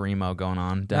screamo going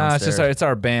on Nah, downstairs. it's just it's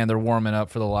our band. They're warming up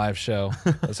for the live show.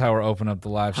 That's how we're opening up the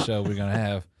live show. We're gonna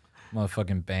have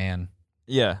motherfucking band.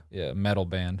 Yeah. Metal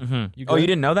band. Mm-hmm. You Oh, good? you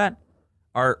didn't know that?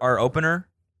 Our opener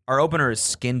is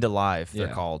Skinned Alive. They're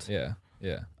called. Yeah.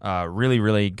 Really,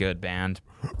 really good band.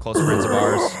 Close friends of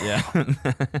ours. Yeah.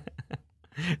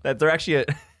 That they're actually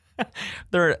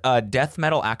they're a death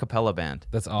metal a cappella band.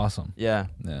 That's awesome. Yeah.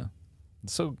 Yeah.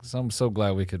 So I'm so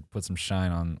glad we could put some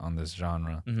shine on this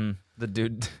genre. Mm-hmm. The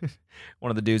dude,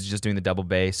 one of the dudes is just doing the double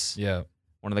bass. Yeah.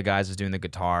 One of the guys is doing the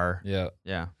guitar. Yeah.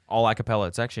 Yeah. All a cappella.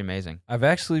 It's actually amazing. I've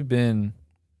actually been,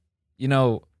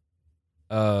 some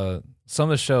of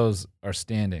the shows are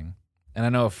standing. And I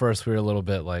know at first we were a little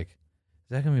bit like,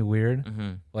 is that going to be weird?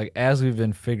 Mm-hmm. Like, as we've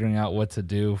been figuring out what to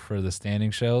do for the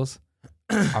standing shows,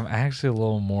 I'm actually a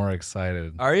little more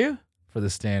excited Are you? for the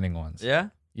standing ones. Yeah.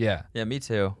 Yeah. Yeah. Me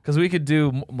too. Because we could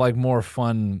do like more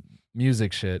fun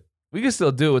music shit. We could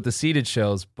still do it with the seated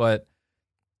shows, but,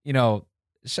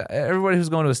 everybody who's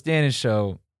going to a standing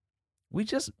show, we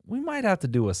might have to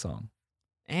do a song.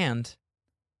 And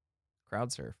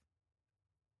crowd surf.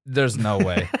 There's no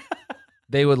way.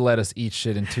 They would let us eat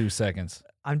shit in 2 seconds.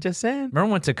 I'm just saying.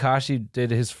 Remember when Tekashi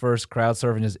did his first crowd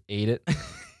surf and just ate it?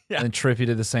 Yeah. And Trippy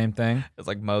did the same thing? It's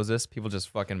like Moses. People just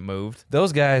fucking moved.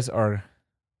 Those guys are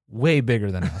way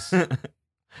bigger than us.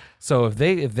 So if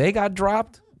they got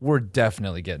dropped, we're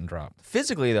definitely getting dropped.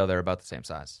 Physically, though, they're about the same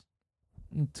size.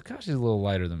 Takashi's a little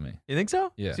lighter than me. You think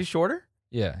so? Yeah. Is he shorter?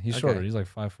 Yeah, he's Okay. shorter. He's like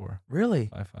 5'4", Really?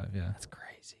 5'5", yeah. That's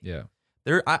crazy. Yeah.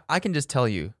 I can just tell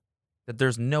you that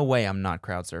there's no way I'm not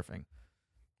crowd surfing.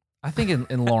 I think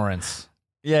in Lawrence,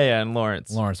 Yeah, in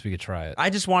Lawrence. we could try it. I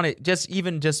just want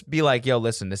to just be like, yo,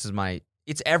 listen, this is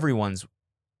it's everyone's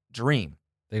dream.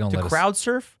 They gonna To let crowd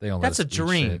surf, they gonna let that's us a eat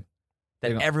dream shit. that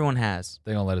They gonna- everyone has.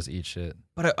 They gonna let us eat shit.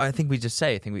 But I think we just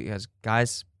say,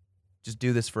 guys, just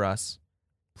do this for us.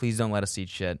 Please don't let us eat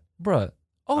shit. Bruh.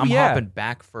 Oh, I'm yeah. hopping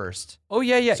back first. Oh,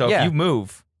 yeah. So if you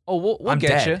move, Oh, we'll I'm get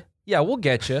dead. you. Yeah, we'll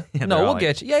get you. Yeah, No, they're we'll all like,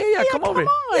 get you. Yeah. Come over.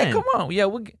 Yeah, on. come on. Yeah,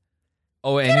 we'll.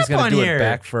 Oh, and Get he's up gonna on do here. it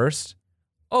back first.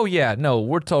 Oh yeah, no,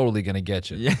 we're totally gonna get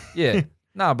you. Yeah. Yeah.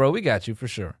 Nah, bro, we got you for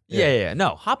sure. yeah.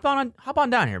 No, hop on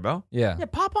down here, bro. Yeah. Yeah,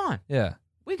 pop on. Yeah.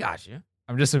 We got you.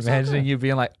 I'm just imagining you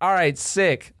being like, all right,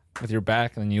 sick, with your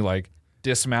back, and then you like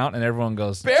dismount, and everyone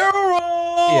goes, Barrel roll.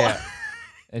 yeah.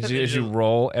 As you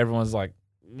roll, everyone's like,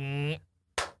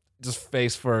 just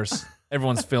face first.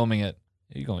 Everyone's filming it.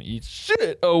 You gonna eat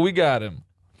shit? Oh, we got him.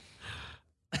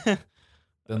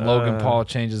 Then Logan Paul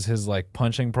changes his like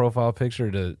punching profile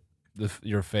picture to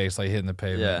your face like hitting the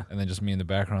pavement, Yeah. and then just me in the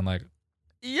background like,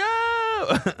 Yo.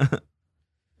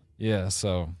 yeah.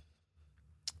 So,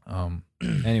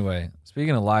 anyway,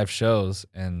 speaking of live shows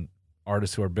and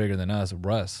artists who are bigger than us,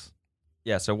 Russ.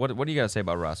 Yeah. So what do you got to say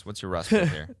about Russ? What's your Russ bit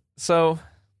here? So,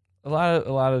 a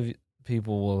lot of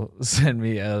people will send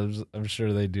me, as I'm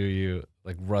sure they do you,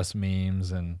 like Russ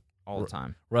memes and All the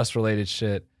time. Russ related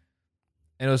shit.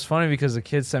 And it was funny because the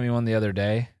kid sent me one the other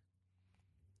day,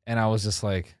 and I was just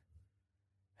like,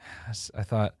 I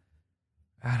thought,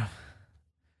 I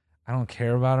don't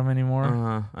care about him anymore.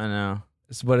 I know.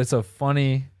 But it's a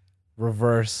funny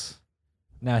reverse.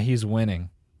 Now he's winning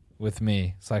with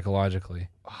me psychologically.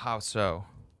 How so?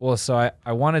 Well, so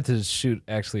I wanted to shoot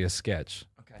actually a sketch.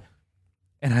 Okay.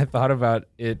 And I thought about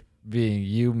it being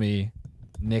you, me,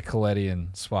 Nick Coletti,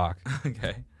 and Spock.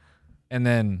 Okay. And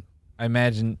then I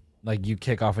imagine like you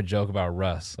kick off a joke about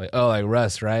Russ. Like, oh, like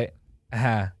Russ, right?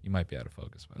 You might be out of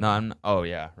focus. By the No, way. I'm not, oh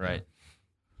yeah, right.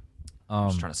 I'm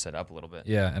just trying to set up a little bit.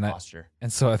 Yeah, and Posture.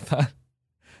 so I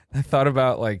thought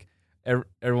about like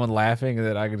everyone laughing, and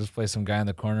that I could just play some guy in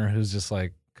the corner who's just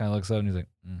like kind of looks up and he's like,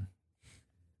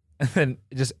 and then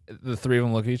just the three of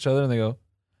them look at each other and they go,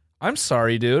 "I'm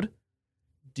sorry, dude.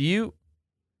 Do you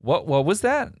what was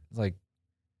that?" It's like,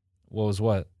 what was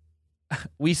what?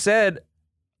 We said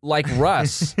like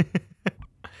Russ. I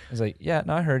was like, yeah,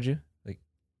 no, I heard you. Like,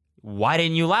 Why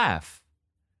didn't you laugh?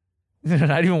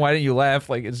 not even why didn't you laugh?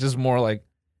 Like, it's just more like,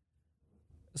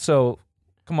 so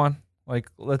come on, like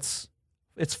it's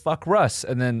fuck Russ,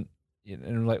 and then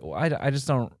and like, well, I just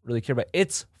don't really care about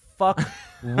it's fuck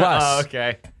Russ. Oh,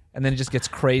 okay. And then it just gets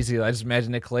crazy. I just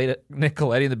imagine Nick Coletti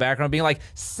in the background being like,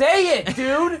 say it,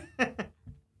 dude.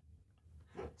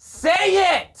 Say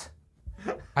it.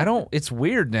 I don't, it's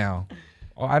weird now.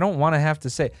 I don't want to have to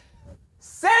say it.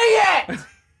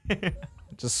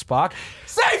 Just Spock.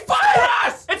 Say fuck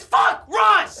Russ. It's fuck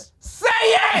Russ. Say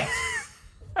it.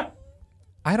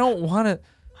 I don't want to.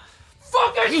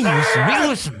 Fucking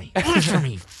Listen to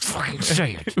me. Fucking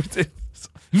say it.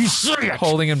 You say it.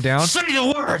 Holding him down. Say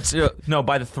the words. No,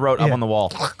 by the throat, up Yeah. on the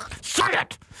wall. Say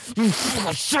it. You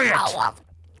fucking say it.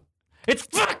 It's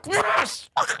fuck Russ.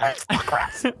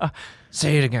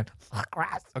 Say it again. Fuck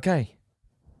Russ. Okay.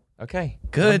 Okay.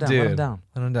 Good, Let dude. him down.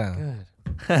 Let him down. Good.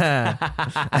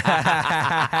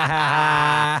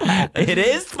 It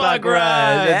is fuck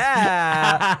Russ.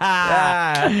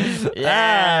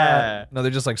 Yeah. No,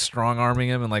 they're just like strong arming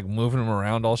him and like moving him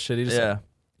around all shitty. Just Yeah.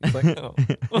 Like, he's like,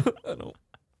 oh, I don't.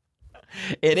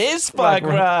 It is fuck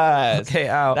Russ. Okay,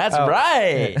 out. That's out.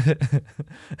 right.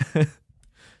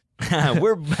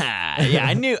 We're yeah,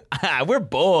 I knew we're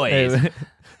boys. Hey,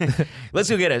 Let's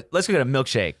go get a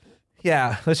milkshake.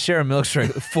 yeah, let's share a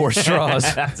milkshake with 4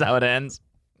 straws. That's how it ends.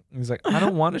 He's like, I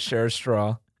don't want to share a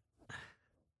straw.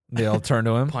 They all turn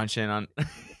to him. Punch in on.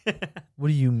 What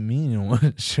do you mean you want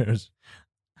to share?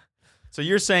 So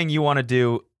you're saying you want to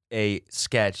do a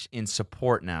sketch in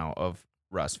support now of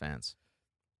Russ fans?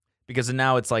 Because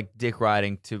now it's like dick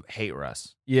riding to hate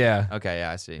Russ. Yeah, Okay,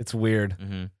 yeah, I see. it's weird.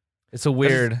 Mm-hmm. It's a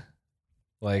weird,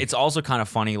 like, It's also kind of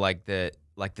funny, like the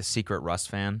secret Russ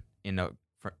fan in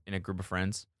a group of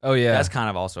friends. oh yeah, That's kind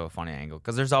of also a funny angle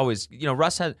because there's always,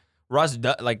 Russ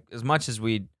like as much as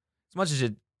you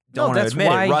don't want to that's admit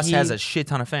why it, Russ he- has a shit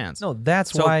ton of fans. no,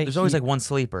 that's So why there's always he- like one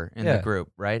sleeper in Yeah. the group,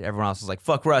 right? Everyone else is like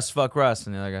fuck Russ,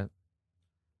 and they're like,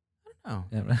 I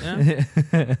don't know.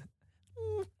 Yeah.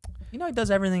 He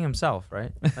does everything himself,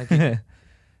 right? Like he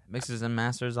mixes and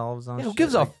masters all of his own. Yeah, who shit.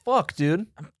 gives a Like, fuck, dude?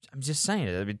 I'm just saying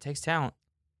it. I mean, it takes talent.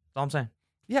 That's all I'm saying.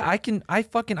 Yeah, I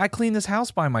clean this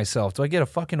house by myself. Do I get a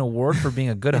fucking award for being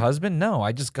a good husband? No,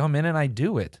 I just come in and I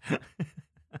do it.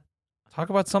 Talk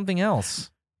about something else.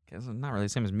 It's not really the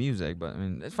same as music, but I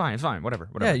mean, it's fine. Whatever.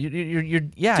 Yeah, you're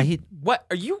yeah. Dude, what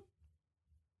are you?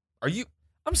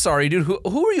 I'm sorry, dude.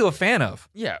 Who are you a fan of?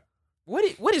 Yeah.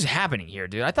 What is happening here,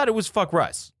 dude? I thought it was fuck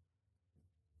Russ.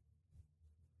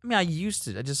 I mean, I used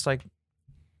to. I just like,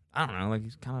 I don't know. Like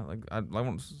he's kind of like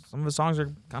some of the songs are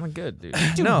kind of good, dude.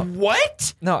 Dude, No.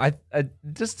 what? No, I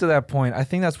just to that point, I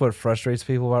think that's what frustrates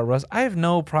people about Russ. I have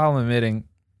no problem admitting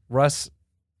Russ,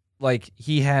 like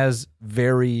he has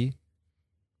very,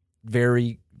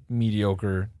 very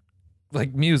mediocre,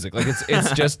 like music. Like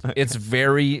it's just it's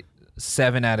very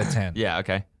 7 out of 10. Yeah.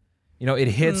 Okay. It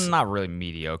hits. Not really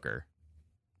mediocre.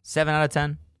 7 out of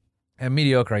 10. And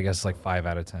mediocre, I guess, is like 5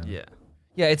 out of 10. Yeah.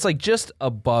 Yeah, it's like just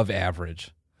above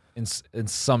average in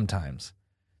sometimes.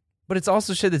 But it's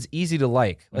also shit that's easy to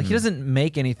like. Like he doesn't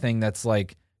make anything that's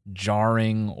like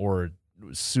jarring or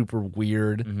super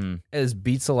weird. Mm-hmm. His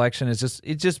beat selection is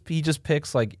he just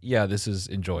picks like, yeah, this is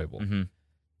enjoyable. Mm-hmm.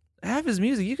 Half his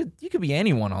music, you could be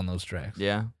anyone on those tracks.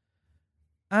 Yeah.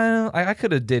 I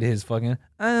could have did his fucking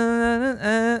I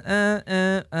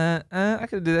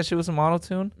could have did that shit with some auto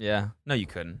tune. Yeah. No, you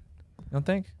couldn't. You don't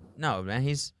think? No, man.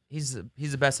 He's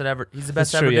the best at ever. He's the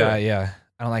That's best true. ever. Yeah, yeah.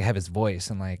 I don't like have his voice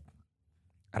and like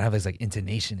I don't have his like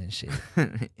intonation and shit.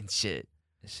 and shit.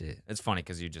 Shit. It's funny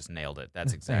because you just nailed it.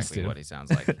 That's Thanks, exactly dude. what he sounds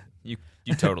like. You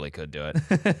totally could do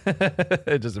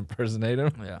it. Just impersonate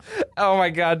him. Yeah. Oh my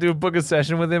god, dude, book a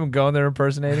session with him and go in there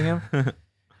impersonating him.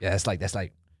 Yeah, that's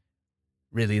like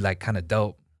really like kind of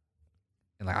dope.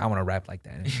 And like I want to rap like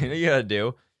that. You know what you gotta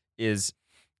do is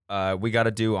we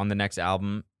gotta do on the next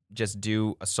album, just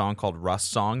do a song called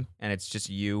Rust Song, and it's just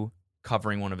you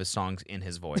covering one of his songs in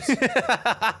his voice. So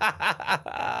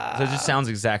it just sounds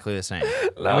exactly the same.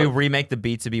 No. And we remake the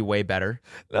beat to be way better.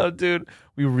 No, dude,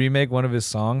 we remake one of his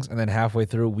songs and then halfway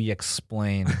through we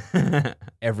explain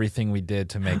everything we did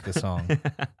to make the song.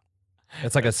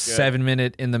 It's like a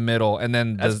 7-minute in the middle, and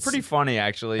then That's pretty funny,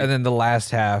 actually. And then the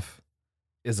last half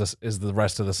is the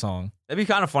rest of the song. It'd be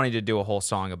kind of funny to do a whole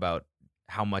song about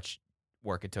how much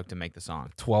work it took to make the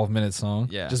song. 12-minute song.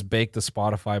 Yeah. Just bake the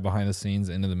Spotify behind the scenes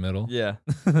into the middle. Yeah.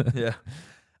 Yeah.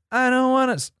 I don't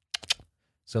want to.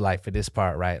 So like for this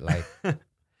part, right? Like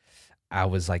I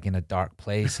was like in a dark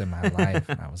place in my life,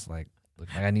 and I was like, look,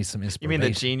 I need some You inspiration.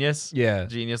 mean the Genius? Yeah.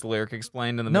 Genius lyric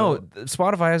explained in the No, middle?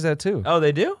 Spotify has that too. Oh,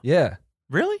 they do? Yeah.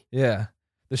 Really? Yeah.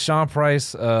 The Sean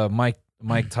Price, Mike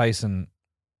Tyson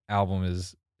album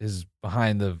is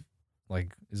behind the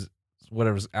like is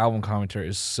whatever's album commentary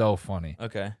is so funny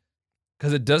Okay.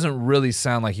 because it doesn't really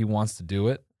sound like he wants to do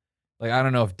it. Like I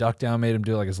don't know if Duck Down made him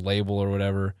do it, like his label or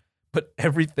whatever, but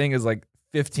everything is like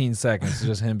 15 seconds. It's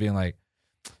just him being like,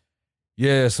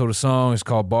 "Yeah, so the song is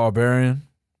called Barbarian.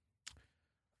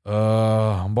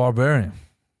 I'm Barbarian.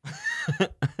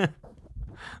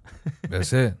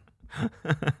 That's it."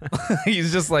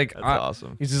 He's just like, That's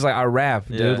awesome. he's just like, I rap,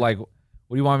 dude. Yeah. Like, what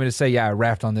do you want me to say? Yeah, I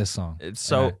rapped on this song. It's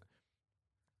so And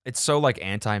it's so like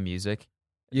anti-music.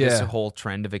 Yeah. This whole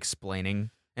trend of explaining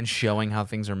and showing how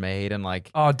things are made and like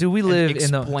Oh, dude, we and live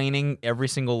in the explaining every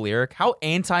single lyric. How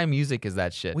anti-music is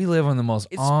that shit? we live on the most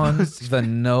It's on supposed to the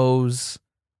nose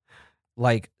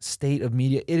like state of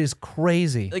media. It is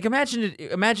crazy. Like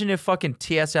imagine if fucking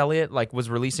T.S. Eliot like was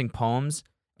releasing poems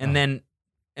and then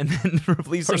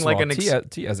releasing First like of all, an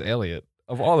T.S. Eliot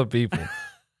of all the people.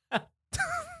 Yeah,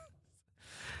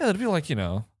 it'd be like, I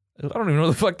don't even know who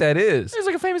the fuck that is. He's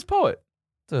like a famous poet.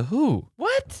 To who?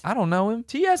 What? I don't know him.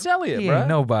 T.S. Eliot, He bro. ain't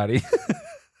nobody.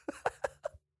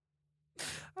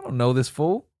 I don't know this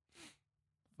fool.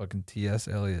 Fucking T.S.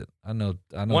 Eliot. I know.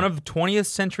 One of 20th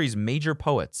century's major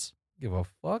poets. Give a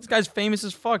fuck. This guy's famous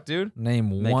as fuck, dude. Name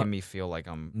Making one. me feel like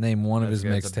I'm. Name one of his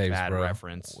That's a mixtapes, bad bro.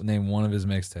 reference. Name one of his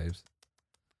mixtapes.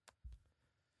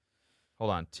 Hold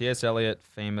on. T.S. Eliot,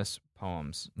 famous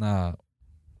poems. Nah.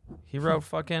 He wrote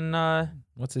fucking.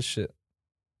 What's his shit?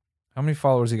 How many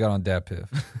followers he got on DatPiff?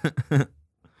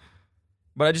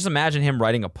 But I just imagine him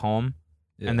writing a poem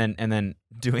Yeah. and then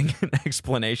doing an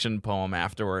explanation poem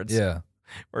afterwards. Yeah.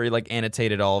 Where he like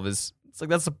annotated all of his. It's like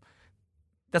that's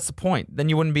the point. Then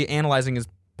you wouldn't be analyzing his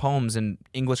poems in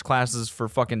English classes for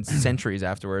fucking centuries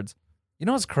afterwards. You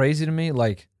know what's crazy to me?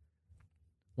 Like,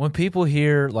 when people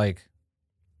hear, like,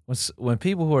 when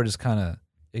people who are just kind of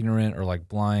ignorant or, like,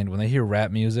 blind, when they hear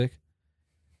rap music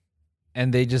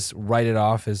and they just write it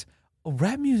off as, oh,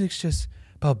 rap music's just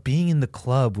about being in the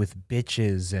club with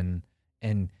bitches and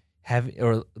having,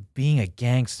 or being a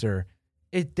gangster.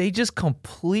 They just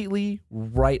completely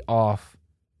write off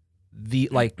the,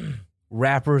 like,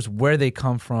 rappers, where they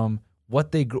come from,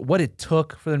 what it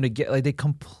took for them to get, like, they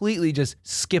completely just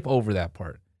skip over that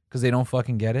part because they don't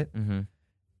fucking get it. Mm-hmm.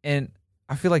 And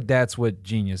I feel like that's what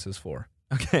Genius is for.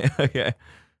 Okay. Okay.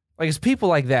 Like, it's people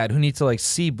like that who need to, like,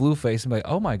 see Blueface and be like,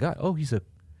 oh my god, oh,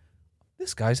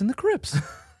 this guy's in the Crips.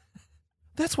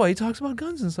 That's why he talks about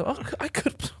guns and stuff. Oh,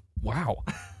 wow.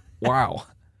 I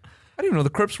didn't even know the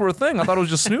Crips were a thing. I thought it was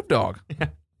just Snoop Dogg.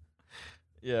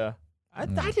 Yeah. I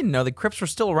didn't know the Crips were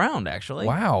still around, actually.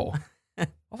 Wow. I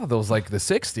thought that was like the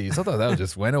 60s. I thought that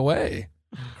just went away.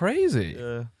 Crazy.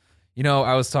 You know,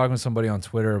 I was talking to somebody on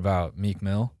Twitter about Meek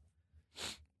Mill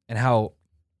and how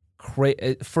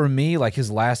for me, like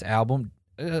his last album,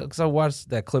 because I watched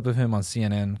that clip of him on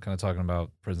CNN kind of talking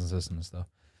about prison system and stuff.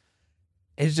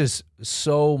 It's just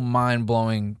so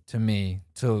mind-blowing to me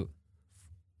to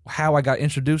how I got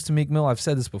introduced to Meek Mill. I've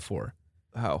said this before.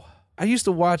 Oh. I used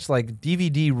to watch like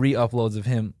DVD re-uploads of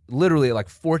him literally at like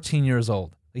 14 years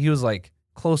old. He was like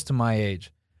close to my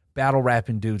age, battle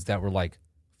rapping dudes that were like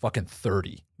fucking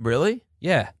 30. Really?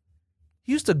 Yeah.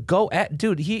 He used to go at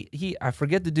dude, he I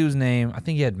forget the dude's name. I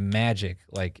think he had Magic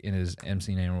like in his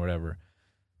MC name or whatever.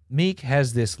 Meek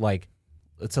has this like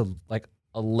it's a like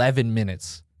 11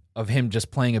 minutes of him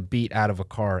just playing a beat out of a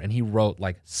car, and he wrote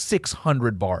like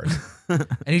 600 bars. And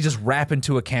he's just rapping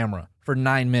to a camera for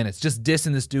 9 minutes, just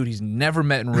dissing this dude he's never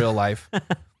met in real life.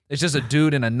 It's just a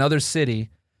dude in another city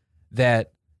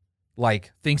that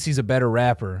like thinks he's a better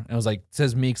rapper and was like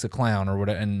says Meek's a clown or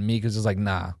whatever, and Meek is just like,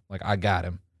 nah, like I got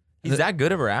him. He's that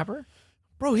good of a rapper?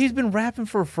 Bro, he's been rapping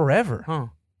for forever. Huh.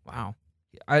 Wow.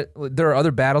 There are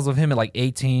other battles of him at like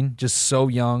 18, just so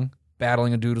young,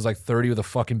 battling a dude who's like 30 with a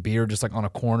fucking beard, just like on a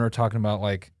corner talking about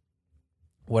like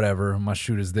whatever, my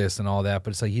shoot is this and all that.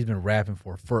 But it's like he's been rapping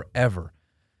for forever.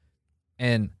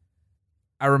 And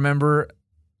I remember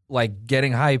like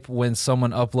getting hype when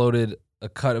someone uploaded a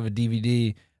cut of a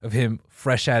DVD of him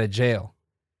fresh out of jail.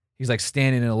 He's like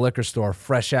standing in a liquor store,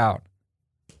 fresh out.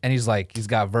 And he's like, he's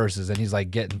got verses and he's like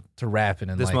getting to rapping.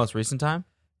 And This like, most recent time?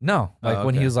 no, like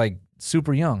when he okay. was like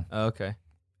super young. Oh, okay.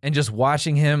 And just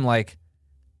watching him like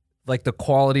the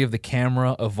quality of the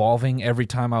camera evolving every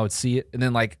time I would see it. And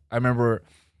then like I remember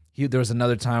there was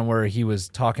another time where he was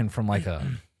talking from like a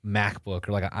MacBook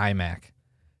or like an iMac,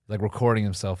 like recording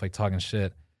himself, like talking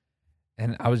shit.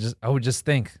 And I would just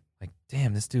think like,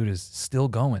 damn, this dude is still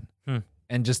going.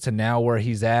 And just to now where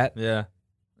he's at, Yeah.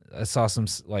 I saw some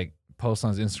like post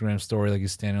on his Instagram story, like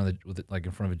he's standing on like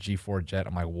in front of a G4 jet.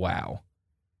 I'm like, wow,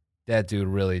 that dude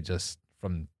really just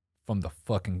from the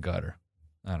fucking gutter.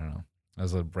 I don't know. That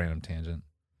was a random tangent.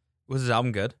 Was his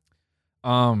album good?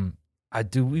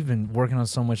 We've been working on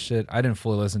so much shit. I didn't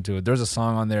fully listen to it. There's a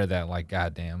song on there that like,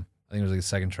 goddamn, I think it was like the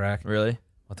second track. Really?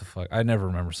 What the fuck? I never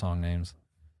remember song names.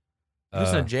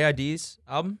 Listen to JID's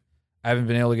album? I haven't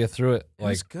been able to get through it. It Like,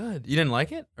 was good. You didn't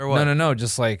like it? Or what? no.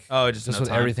 Just like, Oh, just just no with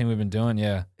time. everything we've been doing.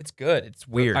 Yeah. It's good. It's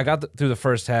weird. I got through the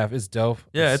first half. It's dope.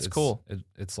 Yeah, it's cool.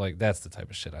 It's like, that's the type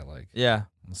of shit I like. yeah.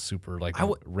 Super like I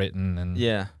w- written and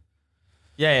Yeah.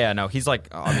 Yeah. No, he's like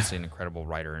obviously an incredible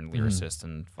writer and lyricist,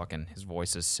 and fucking his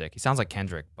voice is sick. He sounds like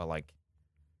Kendrick, but like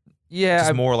yeah,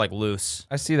 just more like loose.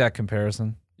 I see that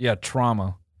comparison. Yeah,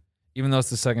 Trauma. Even though it's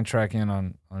the second track in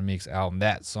on Meek's album,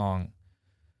 that song,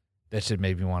 that shit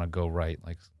made me want to go write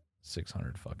like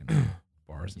 600 fucking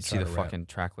bars. You And see try the to rap. fucking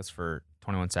track list for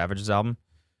 21 Savage's album?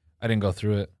 I didn't go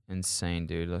through it. Insane,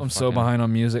 dude. The I'm so fucking- behind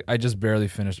on music. I just barely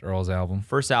finished Earl's album.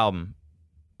 First album,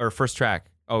 or first track.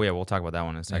 Oh yeah, we'll talk about that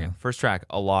one in a second. Yeah. First track,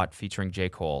 A Lot, featuring J.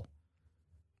 Cole.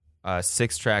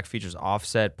 Sixth track features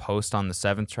Offset, Post on the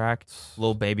 7th track,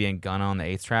 Lil Baby and Gunna on the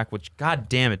 8th track. Which, god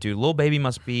damn it, dude, Lil Baby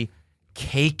must be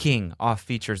caking off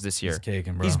features this year. He's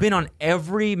caking, bro. He's been on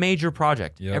every major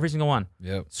project, Yep. every single one.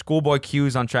 Yep. Schoolboy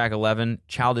Q's on track 11,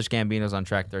 Childish Gambino's on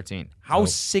track 13. How Dope.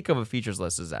 sick of a features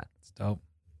list is that? It's dope.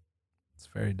 It's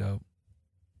very dope.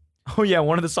 Oh yeah,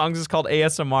 one of the songs is called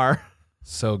ASMR.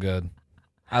 So good.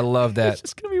 I love It's that.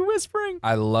 just gonna be whispering.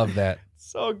 I love that.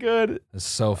 So good. It's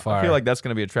so fire. I feel like that's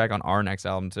gonna be a track on our next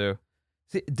album too.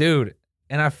 See, dude,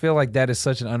 and I feel like that is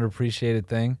such an underappreciated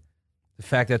thing. The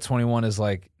fact that 21 is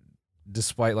like,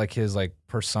 despite like his like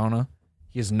persona,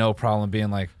 he has no problem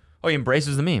being like, Oh, he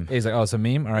embraces the meme. he's like, oh, it's a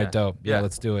meme? All right, Yeah. dope. Yeah, Yeah.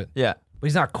 let's do it. Yeah. But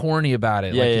he's not corny about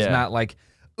it. Yeah, like he's yeah. not like,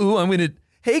 ooh, I'm gonna,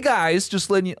 hey guys, just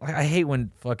letting you. Like, I hate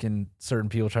when fucking certain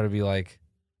people try to be like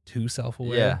too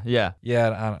self-aware. Yeah. Yeah.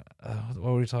 Yeah. I don't,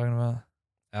 what were we talking about?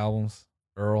 Albums.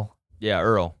 Earl. Yeah.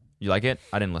 Earl. You like it?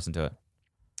 I didn't listen to it.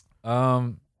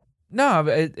 No,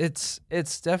 but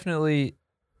it's definitely.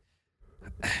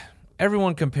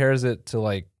 Everyone compares it to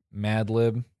like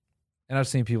Madlib, and I've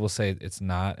seen people say it's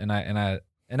not, and I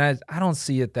don't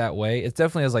see it that way. It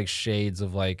definitely has like shades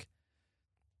of like,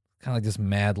 kind of like this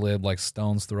Madlib, like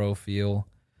Stone's Throw feel.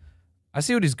 I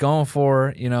see what he's going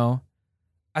for, you know.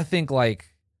 I think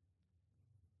like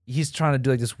he's trying to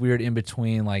do like this weird in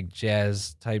between like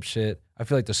jazz type shit. I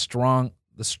feel like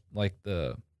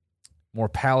the more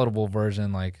palatable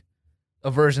version, like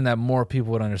a version that more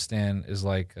people would understand, is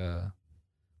like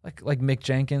Mick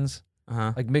Jenkins.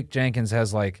 Uh-huh. Like Mick Jenkins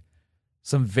has like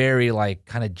some very like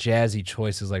kind of jazzy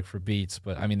choices like for beats,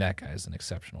 but I mean that guy is an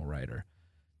exceptional writer.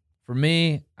 For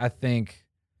me, I think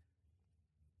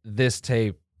this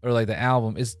tape or like the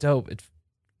album is dope.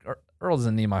 Earl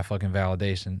doesn't need my fucking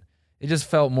validation. It just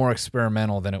felt more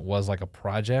experimental than it was like a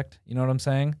project. You know what I'm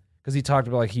saying? Because he talked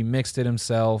about like he mixed it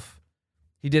himself.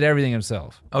 He did everything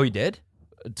himself, Oh, he did?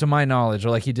 to my knowledge, or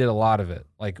like he did a lot of it.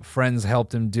 Like friends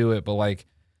helped him do it, but like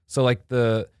so like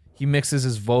he mixes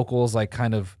his vocals like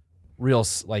kind of real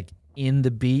like in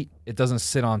the beat. It doesn't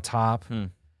sit on top.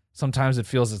 Sometimes it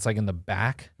feels it's like in the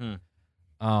back.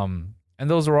 And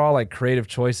those are all like creative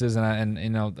choices. And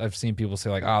you know, I've seen people say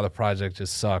like, oh, the project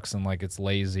just sucks and like it's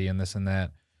lazy and this and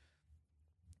that.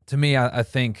 To me, I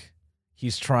think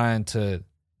he's trying to,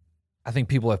 I think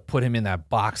people have put him in that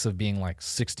box of being like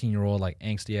 16-year-old, like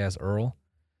angsty ass Earl.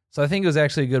 So I think it was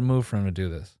actually a good move for him to do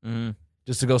this.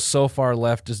 Just to go so far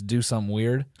left, just do something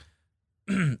weird.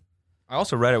 I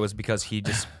also read it was because he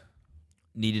just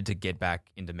needed to get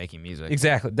back into making music.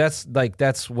 Exactly.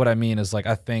 That's what I mean is like,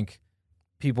 I think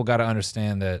people got to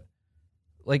understand that,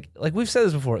 like we've said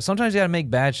this before, sometimes you got to make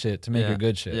bad shit to make a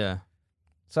good shit. Yeah.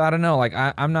 So I don't know, like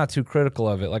I'm not too critical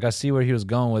of it. Like I see where he was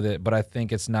going with it, but I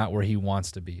think it's not where he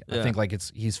wants to be. I think like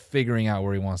he's figuring out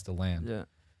where he wants to land. Yeah.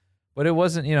 But it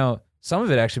wasn't, you know, some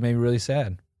of it actually made me really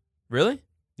sad. Really?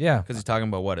 Yeah. Because he's talking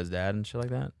about what, his dad and shit like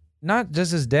that? Not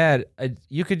just his dad.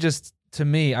 You could just, to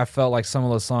me, I felt like some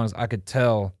of those songs, I could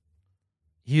tell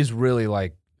he's really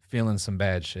like feeling some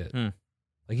bad shit.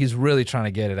 Like he's really trying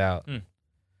to get it out.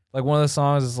 Like one of the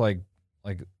songs is like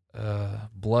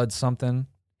Blood something.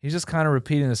 He's just kind of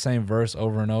repeating the same verse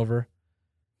over and over.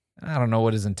 I don't know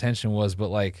what his intention was, but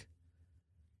like,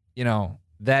 you know,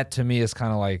 that to me is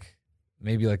kind of like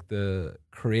maybe like the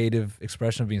creative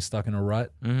expression of being stuck in a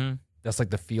rut. That's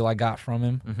like the feel I got from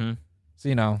him. So,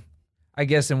 you know, I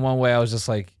guess in one way I was just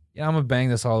like, yeah, I'm gonna bang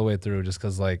this all the way through just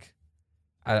because like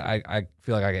I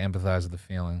feel like I can empathize with the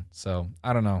feeling. So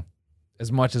I don't know.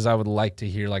 As much as I would like to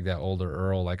hear like that older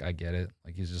Earl, like I get it.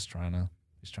 Like he's trying to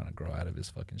grow out of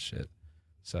his fucking shit.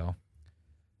 So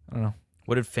I don't know.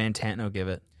 What did Fantano give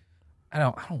it? I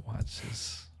don't watch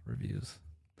his reviews.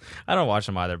 I don't watch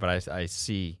him either, but I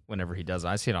see whenever he does it.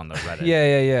 I see it on the Reddit.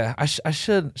 Yeah. I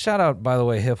should shout out, by the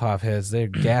way, Hip Hop Heads. They're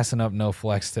gassing up No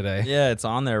Flex today. Yeah, it's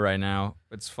on there right now.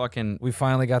 It's fucking. We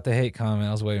finally got the hate comment.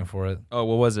 I was waiting for it. Oh,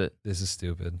 what was it? This is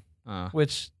stupid.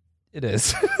 Which it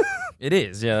is. It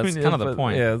is. Yeah, that's kind of the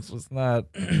point. Yeah, it's not.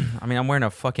 I mean, I'm wearing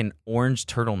a fucking orange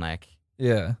turtleneck.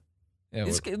 Yeah.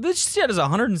 This shit has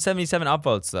 177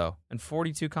 upvotes though, and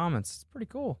 42 comments. It's pretty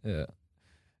cool. Yeah.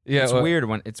 It's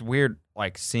weird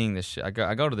like seeing this shit. I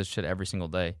go to this shit every single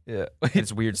day. Yeah.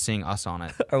 It's weird seeing us on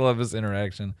it. I love this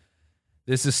interaction.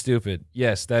 This is stupid.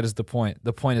 Yes, that is the point.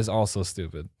 The point is also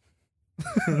stupid.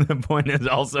 The point is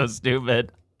also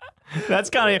stupid. That's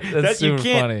kind of That's super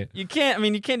funny. You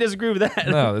can't disagree with that.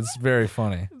 No, it's very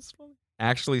funny. It's funny.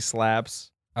 Actually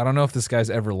slaps. I don't know if this guy's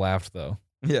ever laughed though.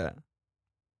 Yeah.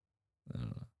 I don't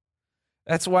know.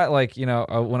 That's why, like, you know,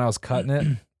 when I was cutting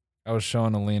it, I was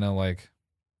showing Alina, like,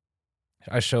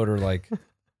 I showed her, like,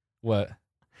 what?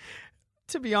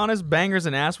 To be honest, Bangers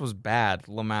and Ass was bad,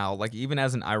 Lamau. Like, even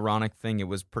as an ironic thing, it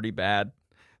was pretty bad.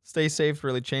 Stay Safe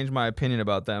really changed my opinion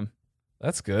about them.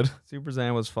 That's good. Super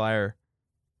Zan was fire.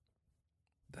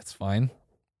 That's fine.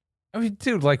 I mean,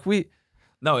 dude, like,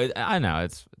 No, I know.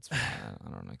 It's fine. I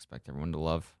don't expect everyone to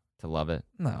love it.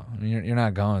 No, I mean, you're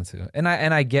not going to. And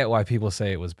I get why people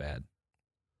say it was bad.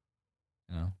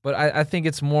 You know, but I think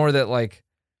it's more that like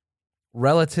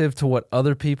relative to what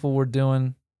other people were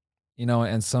doing, you know,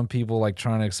 and some people like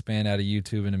trying to expand out of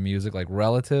YouTube into music, like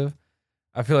relative.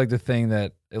 I feel like the thing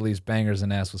that at least Bangers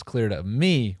and Ass was clear to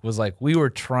me was like we were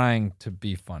trying to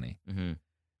be funny.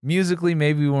 Musically,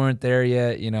 maybe we weren't there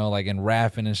yet, you know, like in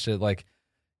rapping and shit. Like,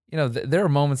 you know, there are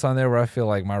moments on there where I feel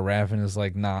like my rapping is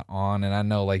like not on, and I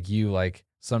know like you, like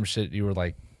some shit you were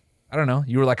like, I don't know,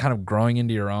 you were like kind of growing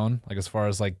into your own, like as far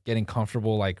as like getting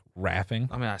comfortable like rapping.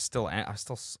 I mean, I still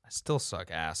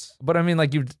suck ass. But I mean,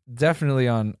 like you definitely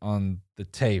on the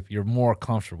tape, you're more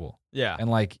comfortable. Yeah. And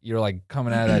like you're like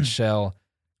coming out of that shell,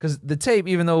 because the tape,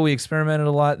 even though we experimented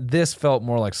a lot, this felt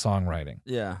more like songwriting.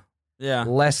 Yeah. Yeah.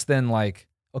 Less than like,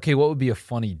 okay, what would be a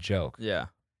funny joke? Yeah.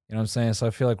 You know what I'm saying? So I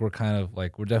feel like we're kind of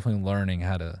like, we're definitely learning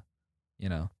how to, you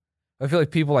know, I feel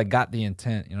like people like got the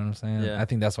intent. You know what I'm saying? Yeah. I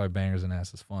think that's why Bangers and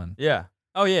Ass is fun. Yeah.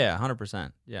 Oh yeah,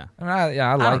 100%. Yeah. I mean, I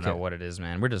I like don't know it. what it is,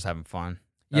 man. We're just having fun.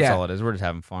 That's Yeah. all it is. We're just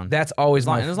having fun. That's always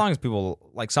As long as people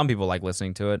like, some people like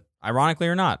listening to it, ironically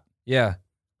or not. Yeah.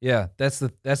 That's the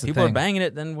People thing. are banging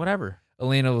it, then whatever.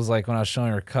 Alina was like, when I was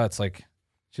showing her cuts, like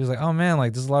she was like, oh man,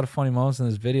 like there's a lot of funny moments in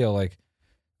this video. Like,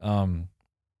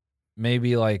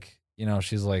 maybe like, you know,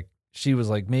 she was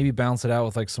like, maybe balance it out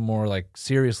with like some more like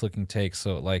serious looking takes.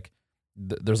 So like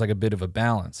there's like a bit of a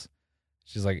balance.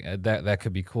 She's like, that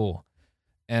could be cool.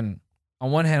 And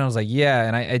on one hand, I was like, yeah.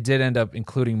 And I did end up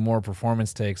including more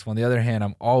performance takes. On the other hand,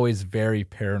 I'm always very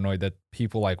paranoid that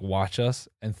people like watch us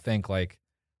and think like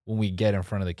when we get in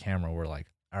front of the camera, we're like,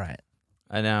 all right,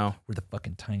 I know. We're the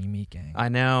fucking Tiny Meat Gang. I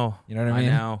know. You know what I mean?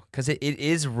 I know. Because it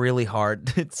is really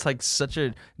hard. It's like such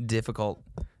a difficult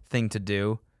thing to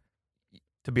do.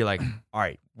 To be like, all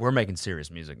right, we're making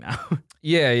serious music now.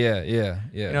 Yeah. You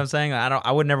know what I'm saying?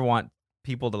 I would never want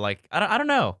people to like. I don't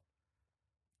know.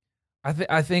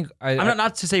 I think I'm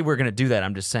not to say we're gonna do that.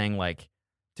 I'm just saying like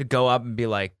to go up and be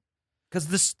like,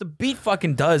 because the beat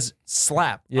fucking does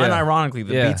slap. Yeah. Unironically,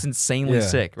 the Yeah. beat's insanely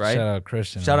sick, right? Shout out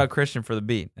Christian. Shout out Christian for the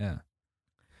beat. Yeah.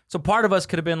 So part of us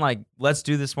could have been like, let's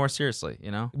do this more seriously, you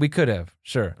know? We could have,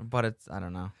 sure. But it's I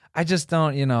don't know. I just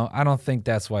don't, I don't think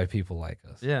that's why people like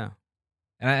us. Yeah.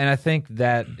 And I think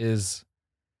that is,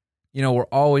 we're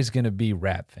always going to be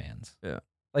rap fans. Yeah.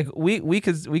 Like we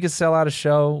could sell out a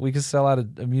show, we could sell out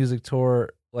a music tour.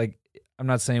 Like I'm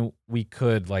not saying we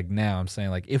could like now. I'm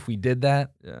saying like if we did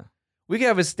that, Yeah. we could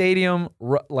have a stadium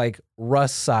like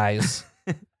Russ size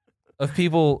of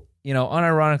people,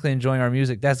 unironically enjoying our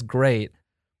music. That's great,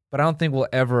 but I don't think we'll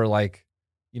ever like,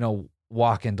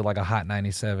 walk into like a Hot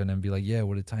 97 and be like, yeah,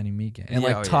 what a Tiny Meat Gang, and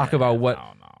like talk about what.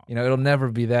 No. It'll never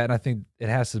be that, and I think it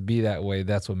has to be that way.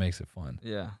 That's what makes it fun.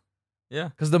 Yeah. Yeah.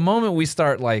 Because the moment we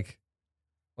start like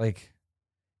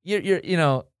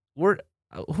we're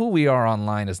who we are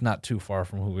online is not too far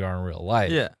from who we are in real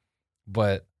life. Yeah.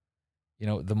 But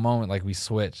the moment like we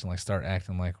switch and like start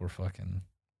acting like we're fucking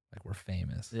like we're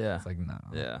famous. Yeah. It's like no.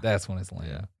 Yeah. That's when it's lame.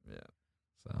 Yeah. Yeah.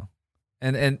 So,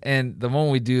 and the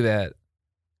moment we do that,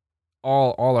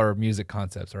 all our music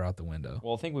concepts are out the window.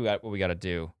 Well, I think what we got to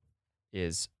do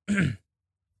is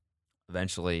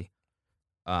eventually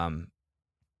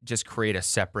just create a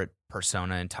separate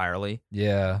persona entirely,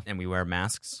 Yeah. and we wear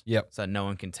masks. Yep. So that no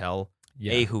one can tell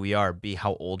Yeah. A, who we are, B,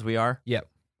 how old we are. Yep.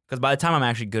 Because by the time I'm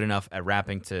actually good enough at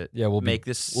rapping to We'll make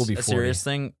be, this we'll be a 40. serious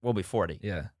thing, we'll be 40.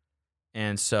 Yeah.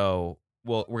 And so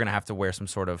we're going to have to wear some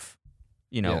sort of,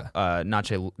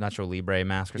 Nacho Libre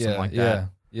mask or something like that.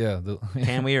 Yeah.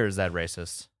 Can we, or is that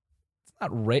racist?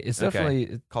 Not It's Okay.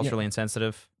 definitely Culturally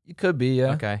insensitive? It could be.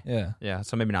 Yeah. Okay. Yeah. Yeah,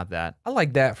 so maybe not that. I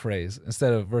like that phrase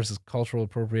instead of versus cultural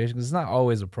appropriation because it's not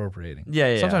always appropriating.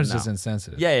 Yeah. Sometimes no. it's just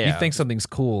insensitive. Yeah. You think something's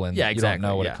cool and Yeah, exactly. you don't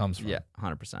know what yeah. it comes from. Yeah,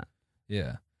 100%.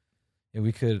 Yeah. Yeah,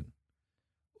 we could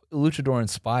luchador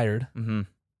inspired. Mm-hmm.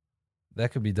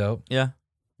 That could be dope. Yeah.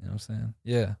 You know what I'm saying?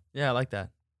 Yeah. Yeah, I like that.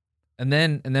 And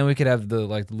then we could have the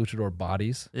luchador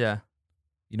bodies. Yeah.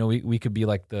 We could be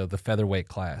like the featherweight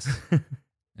class. You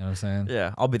know what I'm saying?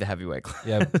 Yeah, I'll be the heavyweight class.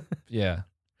 Yeah. Yeah.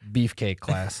 Beefcake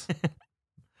class.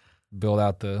 build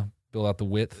out the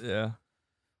width. Yeah.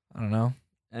 I don't know.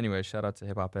 Anyway, shout out to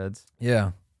Hip Hop Heads.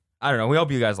 Yeah. I don't know. We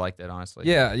hope you guys liked it, honestly.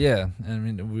 Yeah, yeah. I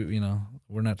mean,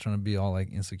 we're not trying to be all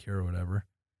like insecure or whatever.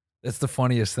 That's the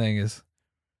funniest thing is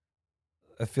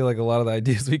I feel like a lot of the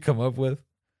ideas we come up with,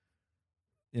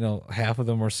 half of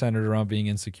them are centered around being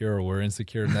insecure or we're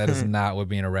insecure, and that is not what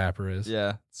being a rapper is.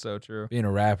 Yeah, so true. Being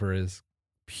a rapper is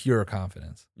pure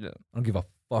confidence. Yeah. I don't give a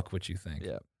fuck what you think.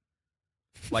 Yeah.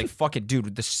 Like, fuck it,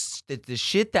 dude. The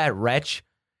shit that Wretch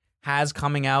has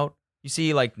coming out, you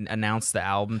see, like, announced the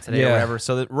album today or Yeah. whatever.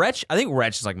 So, I think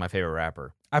Wretch is, like, my favorite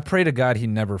rapper. I pray to God he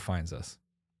never finds us.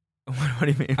 What do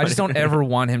you mean? I just don't ever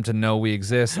want him to know we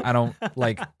exist. I don't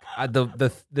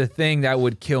the thing that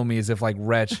would kill me is if like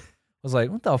Wretch was like,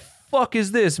 what the fuck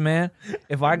is this, man?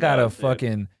 If I got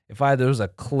there was a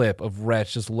clip of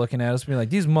Wretch just looking at us being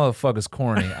like, these motherfuckers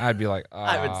corny, I'd be like,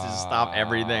 I would just stop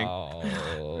everything. oh.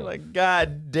 Like,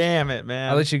 God damn it,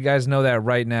 man. I'll let you guys know that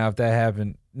right now if that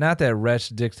happened. Not that Wretch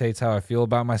dictates how I feel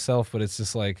about myself, but it's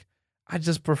just like, I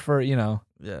just prefer, Yeah.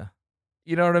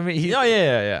 you know what I mean?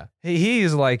 Yeah.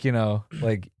 He's like,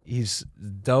 like he's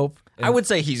dope. I would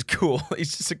say he's cool.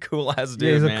 He's just a cool ass dude.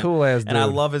 Yeah, he's man. a cool ass dude. And I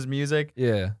love his music.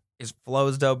 Yeah. His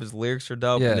flow's dope. His lyrics are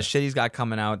dope. Yeah. And the shit he's got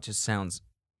coming out just sounds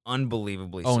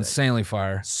unbelievably Oh, sick. insanely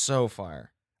fire. So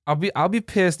fire. I'll be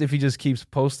pissed if he just keeps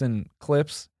posting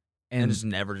clips And and just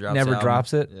never drops never the album.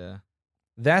 drops it. Yeah.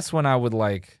 That's when I would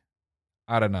like,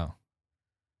 I don't know.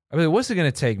 I mean, what's it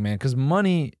gonna take, man? Because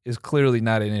money is clearly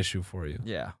not an issue for you.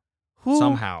 Yeah. Who?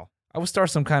 Somehow. I would start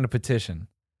some kind of petition.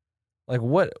 Like,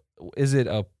 what is it?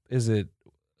 Is it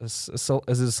a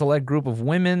select group of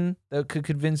women that could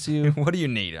convince you? What do you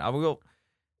need? I will go.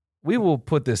 We will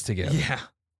put this together. Yeah.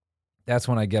 That's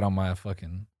when I get on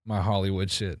my Hollywood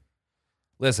shit.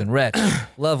 Listen, Wretch,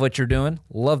 love what you're doing.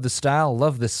 Love the style.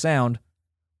 Love the sound.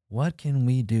 What can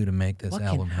we do to make this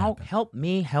album happen? help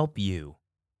me help you?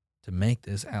 To make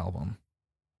this album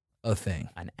a thing.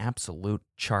 An absolute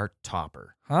chart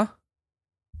topper. Huh?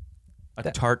 A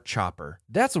That- tart chopper.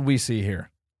 That's what we see here.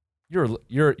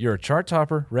 You're a chart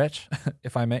topper, Wretch,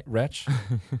 if I may. Wretch,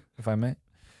 if I may.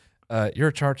 You're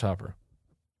a chart topper.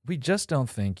 We just don't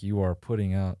think you are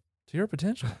putting out to your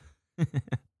potential.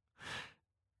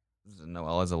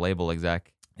 Noel as a label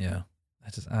exec. Yeah.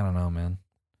 I don't know, man.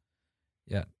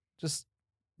 Yeah. I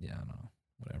don't know.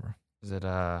 Whatever. Is it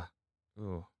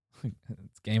ooh.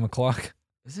 It's game o'clock.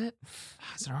 Is it?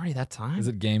 Is it already that time? Is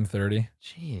it game 30?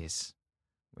 Jeez.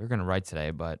 We were gonna write today,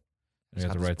 but We I have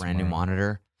got to this write brand new tomorrow.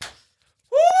 monitor.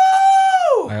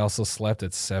 I also slept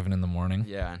at 7 in the morning.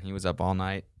 Yeah, and he was up all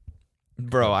night.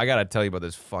 Bro, I gotta tell you about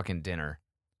this fucking dinner.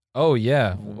 Oh,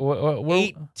 yeah.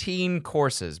 18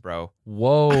 courses, bro.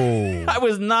 Whoa.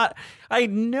 I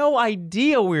had no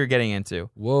idea what we were getting into.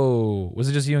 Whoa. Was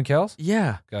it just you and Kels?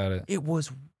 Yeah. Got it. It was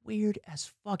weird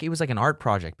as fuck. It was like an art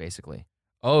project, basically.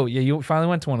 Oh, yeah. You finally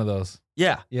went to one of those.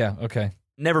 Yeah. Yeah. Okay.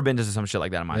 Never been to some shit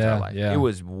like that in my Yeah, entire life. yeah. It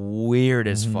was weird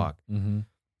as fuck. Mm-hmm.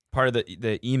 Part of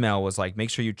the email was like, make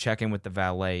sure you check in with the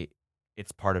valet.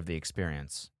 It's part of the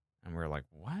experience. And we were like,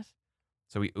 what?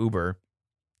 So we Uber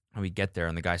and we get there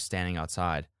and the guy's standing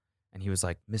outside and he was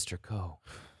like, Mr. Ko,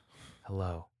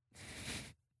 hello.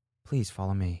 Please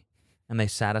follow me. And they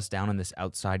sat us down in this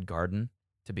outside garden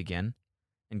to begin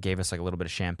and gave us like a little bit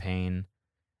of champagne.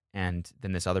 And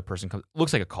then this other person comes,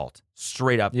 looks like a cult,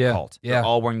 straight up Yeah, cult. yeah. They're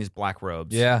all wearing these black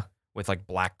robes Yeah. with like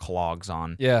black clogs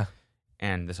on. Yeah.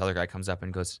 And this other guy comes up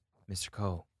and goes, Mr.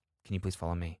 Ko, can you please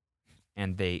follow me?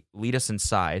 And they lead us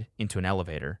inside into an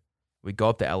elevator. We go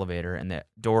up the elevator and the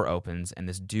door opens and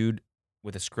this dude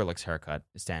with a Skrillex haircut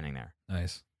is standing there.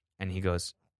 Nice. And he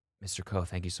goes, Mr. Ko,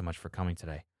 thank you so much for coming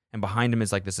today. And behind him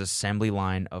is like this assembly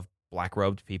line of black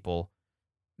robed people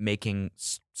making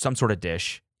some sort of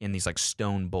dish in these like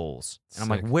stone bowls. And I'm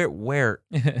like, Sick. where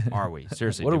are we?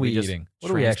 Seriously. What did are we just eating? What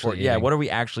are we transport- actually Yeah, eating? what are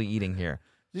we actually eating here?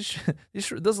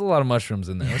 There's a lot of mushrooms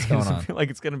in there. What's going on? I feel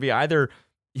like it's gonna be either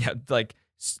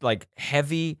like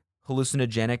heavy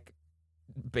hallucinogenic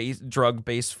drug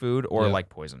based food or Yeah. like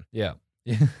poison. Yeah.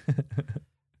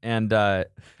 And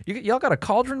Y'all got a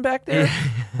cauldron back there?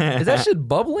 Is that shit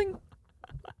bubbling?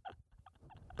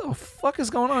 What the fuck is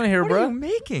going on here, what are you bro?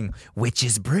 making?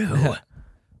 Witch's brew.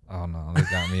 Oh no, they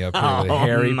got me up here with Oh,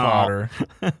 Harry no. Potter.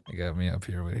 They got me up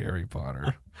here with Harry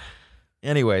Potter.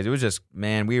 Anyways, it was just,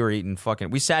 man, we were eating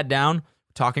we sat down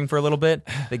talking for a little bit.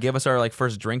 They gave us our like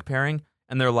first drink pairing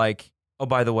and they're like, oh,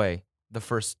 by the way, the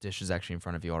first dish is actually in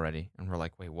front of you already. And we're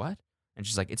like, wait, what? And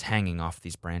she's like, it's hanging off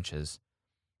these branches.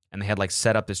 And they had like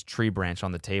set up this tree branch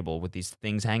on the table with these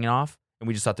things hanging off. And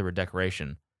we just thought they were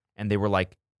decoration. And they were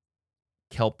like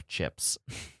kelp chips.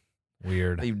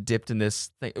 Weird. They dipped in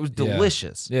this thing. It was Yeah.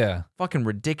 delicious. Yeah. Fucking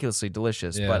ridiculously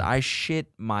delicious. Yeah. But I shit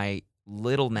my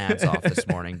little nads off this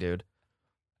morning, dude.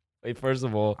 Wait, first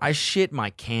of all, I shit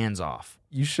my cans off.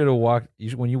 you should have walked.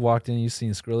 When you walked in, you seen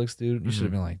Skrillex, dude. You should Mm-hmm.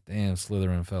 have been like, "Damn,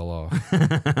 Slytherin fell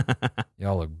off.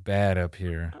 Y'all look bad up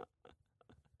here."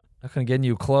 I couldn't get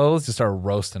you clothes. Just start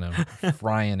roasting him,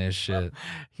 frying his shit.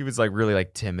 He was like really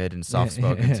like timid and soft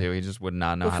spoken too. He just would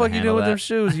not know What the how fuck to you handle doing with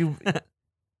them that. shoes?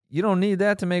 You don't need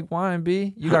that to make wine,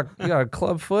 B. You got a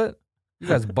club foot. You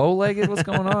guys bow legged. What's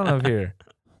going on up here?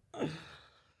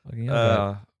 Fucking y'all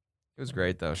got It was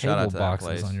great though. Shout cable out to that boxes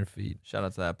place. on your feet. Shout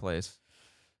out to that place.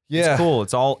 Yeah, It's cool.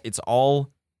 It's all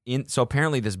in. So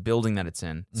apparently this building that it's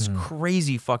in, this Mhm.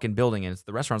 crazy fucking building, and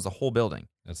the restaurant's the whole building,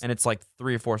 That's- and it's like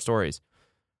 3 or 4 stories.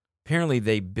 Apparently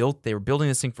they were building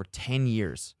this thing for 10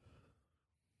 years,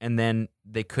 and then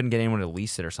they couldn't get anyone to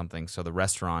lease it or something. So the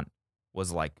restaurant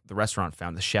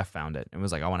the chef found it and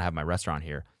was like, I want to have my restaurant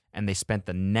here. And they spent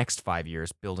the next 5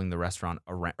 years building the restaurant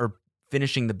around, or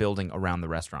finishing the building around the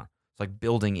restaurant. It's like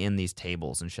building in these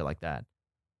tables and shit like that.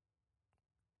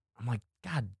 I'm like,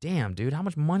 God damn, dude, how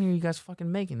much money are you guys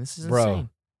fucking making? This is Bro. insane.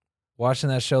 watching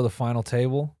that show, The Final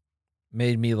Table,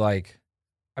 made me like,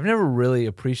 I've never really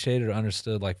appreciated or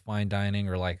understood like fine dining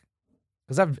or like,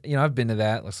 because I've been to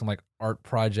that, like some like art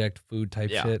project food type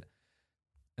Yeah. shit,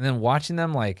 and then watching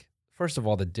them, like, first of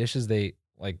all, the dishes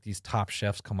these top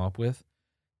chefs come up with,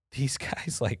 these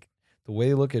guys, like, the way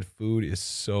they look at food is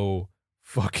so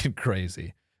fucking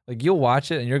crazy. Like, you'll watch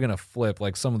it and you're gonna flip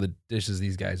like some of the dishes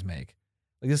these guys make.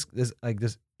 Like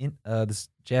this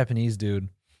Japanese dude,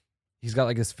 he's got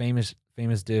like this famous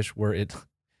dish where it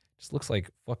just looks like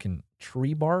fucking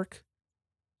tree bark,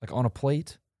 like on a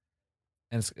plate,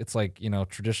 and it's like,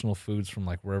 traditional foods from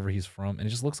like wherever he's from, and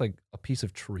it just looks like a piece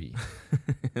of tree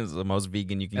It's the most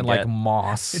vegan you can and get. like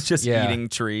moss. It's just Yeah. eating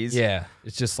trees. Yeah,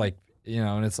 it's just like,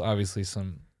 and it's obviously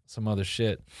some other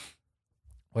shit.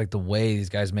 Like the way these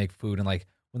guys make food and like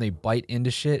when they bite into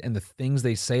shit and the things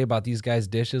they say about these guys'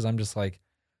 dishes, I'm just like,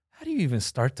 how do you even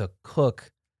start to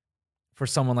cook for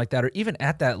someone like that or even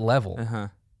at that level? Uh-huh.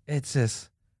 It's just,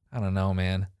 I don't know,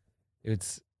 man.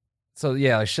 It's so,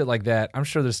 yeah, like shit like that. I'm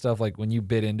sure there's stuff like when you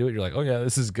bit into it, you're like, oh yeah,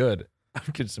 this is good. I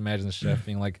could just imagine the chef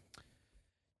being like,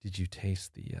 Did you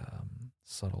taste the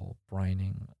subtle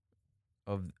brining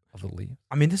Of of the leaf?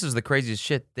 I mean, this is the craziest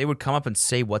shit. They would come up and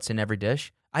say what's in every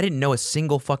dish. I didn't know a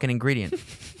single fucking ingredient.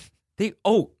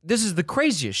 This is the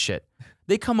craziest shit.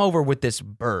 They come over with this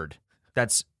bird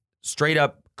that's straight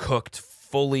up cooked,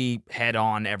 fully head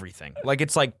on everything.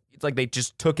 It's like they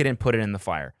just took it and put it in the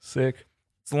fire. Sick.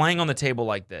 It's laying on the table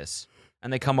like this.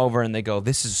 And they come over and they go,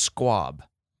 "This is squab."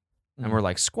 And we're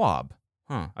like, "Squab?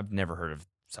 Huh, I've never heard of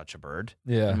such a bird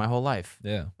Yeah. in my whole life."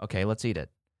 Yeah. Okay, let's eat it.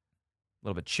 A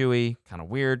little bit chewy, kind of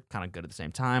weird, kind of good at the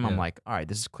same time. I'm Yeah. like, all right,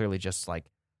 this is clearly just like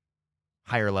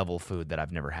higher level food that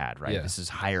I've never had, right? Yeah. This is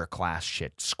higher class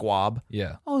shit. Squab.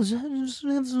 Yeah. Oh, just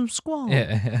have some squab.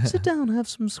 Yeah. Sit down, have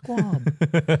some squab.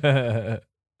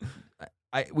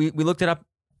 We looked it up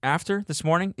after this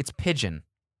morning. It's pigeon.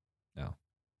 No.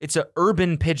 It's a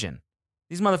urban pigeon.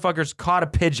 These motherfuckers caught a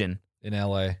pigeon In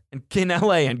LA. in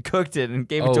LA and cooked it and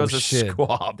gave it to Oh, us as shit.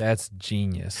 squab. That's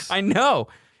genius. I know.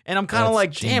 And I'm kind of That's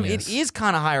like, damn, genius. it is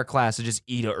kind of higher class to just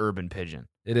eat a urban pigeon.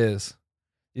 It is.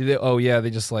 They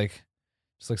just like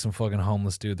some fucking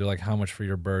homeless dude. They're like, how much for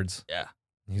your birds? Yeah.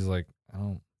 He's like, I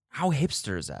don't. How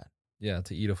hipster is that? Yeah,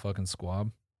 to eat a fucking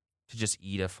squab. To just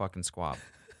eat a fucking squab.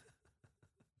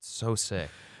 It's so sick.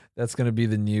 That's gonna be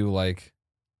the new like.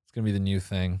 It's gonna be the new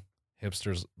thing.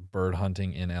 Hipsters bird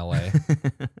hunting in LA.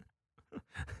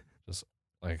 Just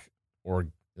like or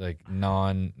like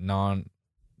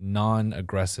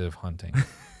non-aggressive hunting.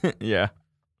 Yeah.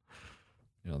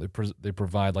 You know, they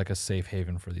provide like a safe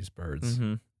haven for these birds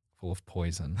Mm-hmm. full of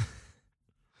poison,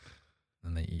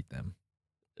 and they eat them.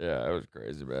 Yeah, it was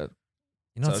crazy, man.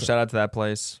 You know, So what's- shout out to that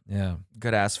place. yeah,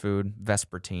 Good ass food.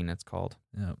 Vespertine, it's called.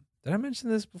 yeah. Did I mention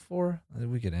this before?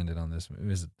 We could end it on this.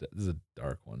 This is a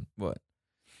dark one. What?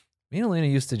 Me and Alina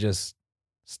used to just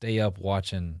stay up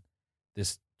watching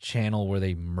this channel where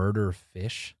they murder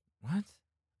fish. What?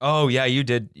 Oh yeah, you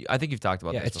did. I think you've talked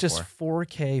about Yeah, this it's before.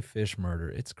 just 4K fish murder.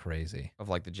 It's crazy. Of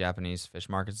like the Japanese fish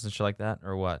markets and shit like that,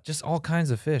 or what? Just all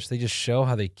kinds of fish. They just show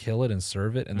how they kill it and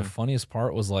serve it. And the funniest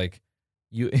part was like,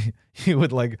 you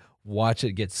would like watch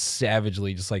it get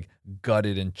savagely just like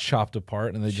gutted and chopped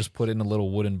apart, and they just put it in a little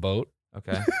wooden boat.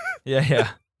 Okay. Yeah.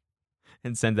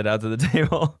 And send it out to the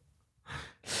table.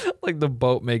 Like the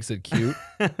boat makes it cute.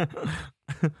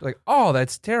 Like, oh,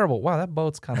 that's terrible. Wow, that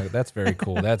boat's that's very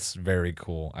cool. That's very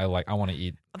cool. I want to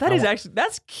eat. That is actually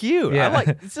that's cute. Yeah. I like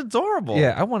it's adorable.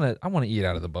 Yeah, I want to eat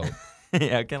out of the boat.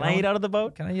 Yeah. Can I eat out of the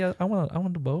boat? Can I eat? I want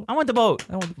the boat. I want the boat.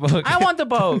 I want the boat. I want the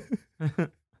boat.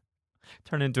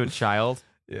 Turn into a child.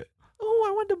 Oh,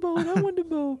 I want the boat. I want the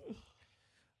boat.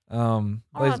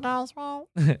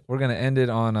 We're gonna end it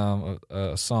on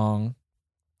a song.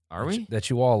 Are we? That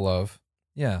you all love?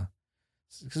 Yeah,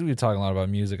 because we were talking a lot about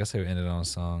music. I say we ended on a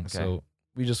song, Okay. so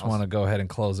we just want to go ahead and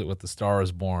close it with the "Star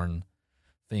Is Born"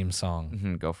 theme song.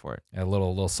 Mm-hmm, go for it. A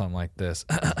little something like this.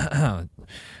 How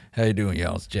you doing,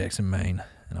 y'all? It's Jackson, Maine,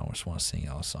 and I just want to sing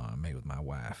y'all a song I made with my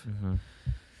wife. Mm-hmm.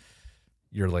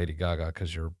 You're Lady Gaga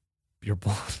because you're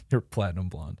blonde. You're platinum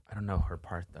blonde. I don't know her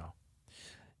part though.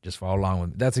 Just follow along with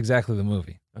me. That's exactly the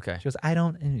movie. Okay. She goes, I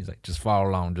don't, and he's like, just follow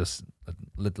along. Just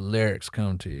let the lyrics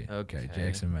come to you. Okay.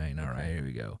 Jackson, Maine. All right, here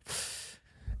we go.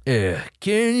 Yeah,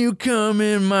 can you come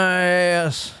in my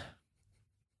ass?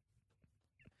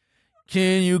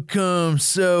 Can you come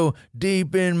so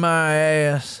deep in my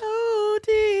ass? So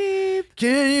deep.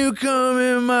 Can you come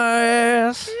in my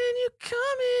ass? Can you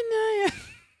come in my ass?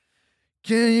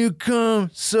 Can you come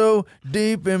so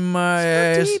deep in my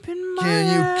ass? deep in my Can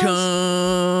you ass.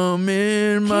 come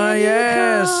in my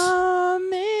ass?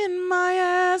 Come in my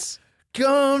ass.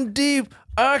 Come deep,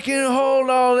 I can hold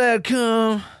all that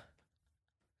cum.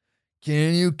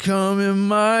 Can you come in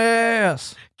my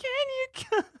ass? Can you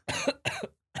come?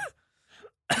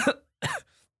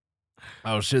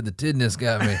 Oh shit, the tidness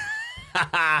got me.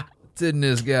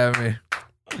 Tidness got me.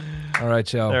 All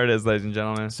right, y'all. There it is, ladies and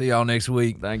gentlemen. See y'all next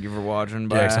week. Thank you for watching.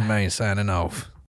 Bye. Jackson Maine signing off.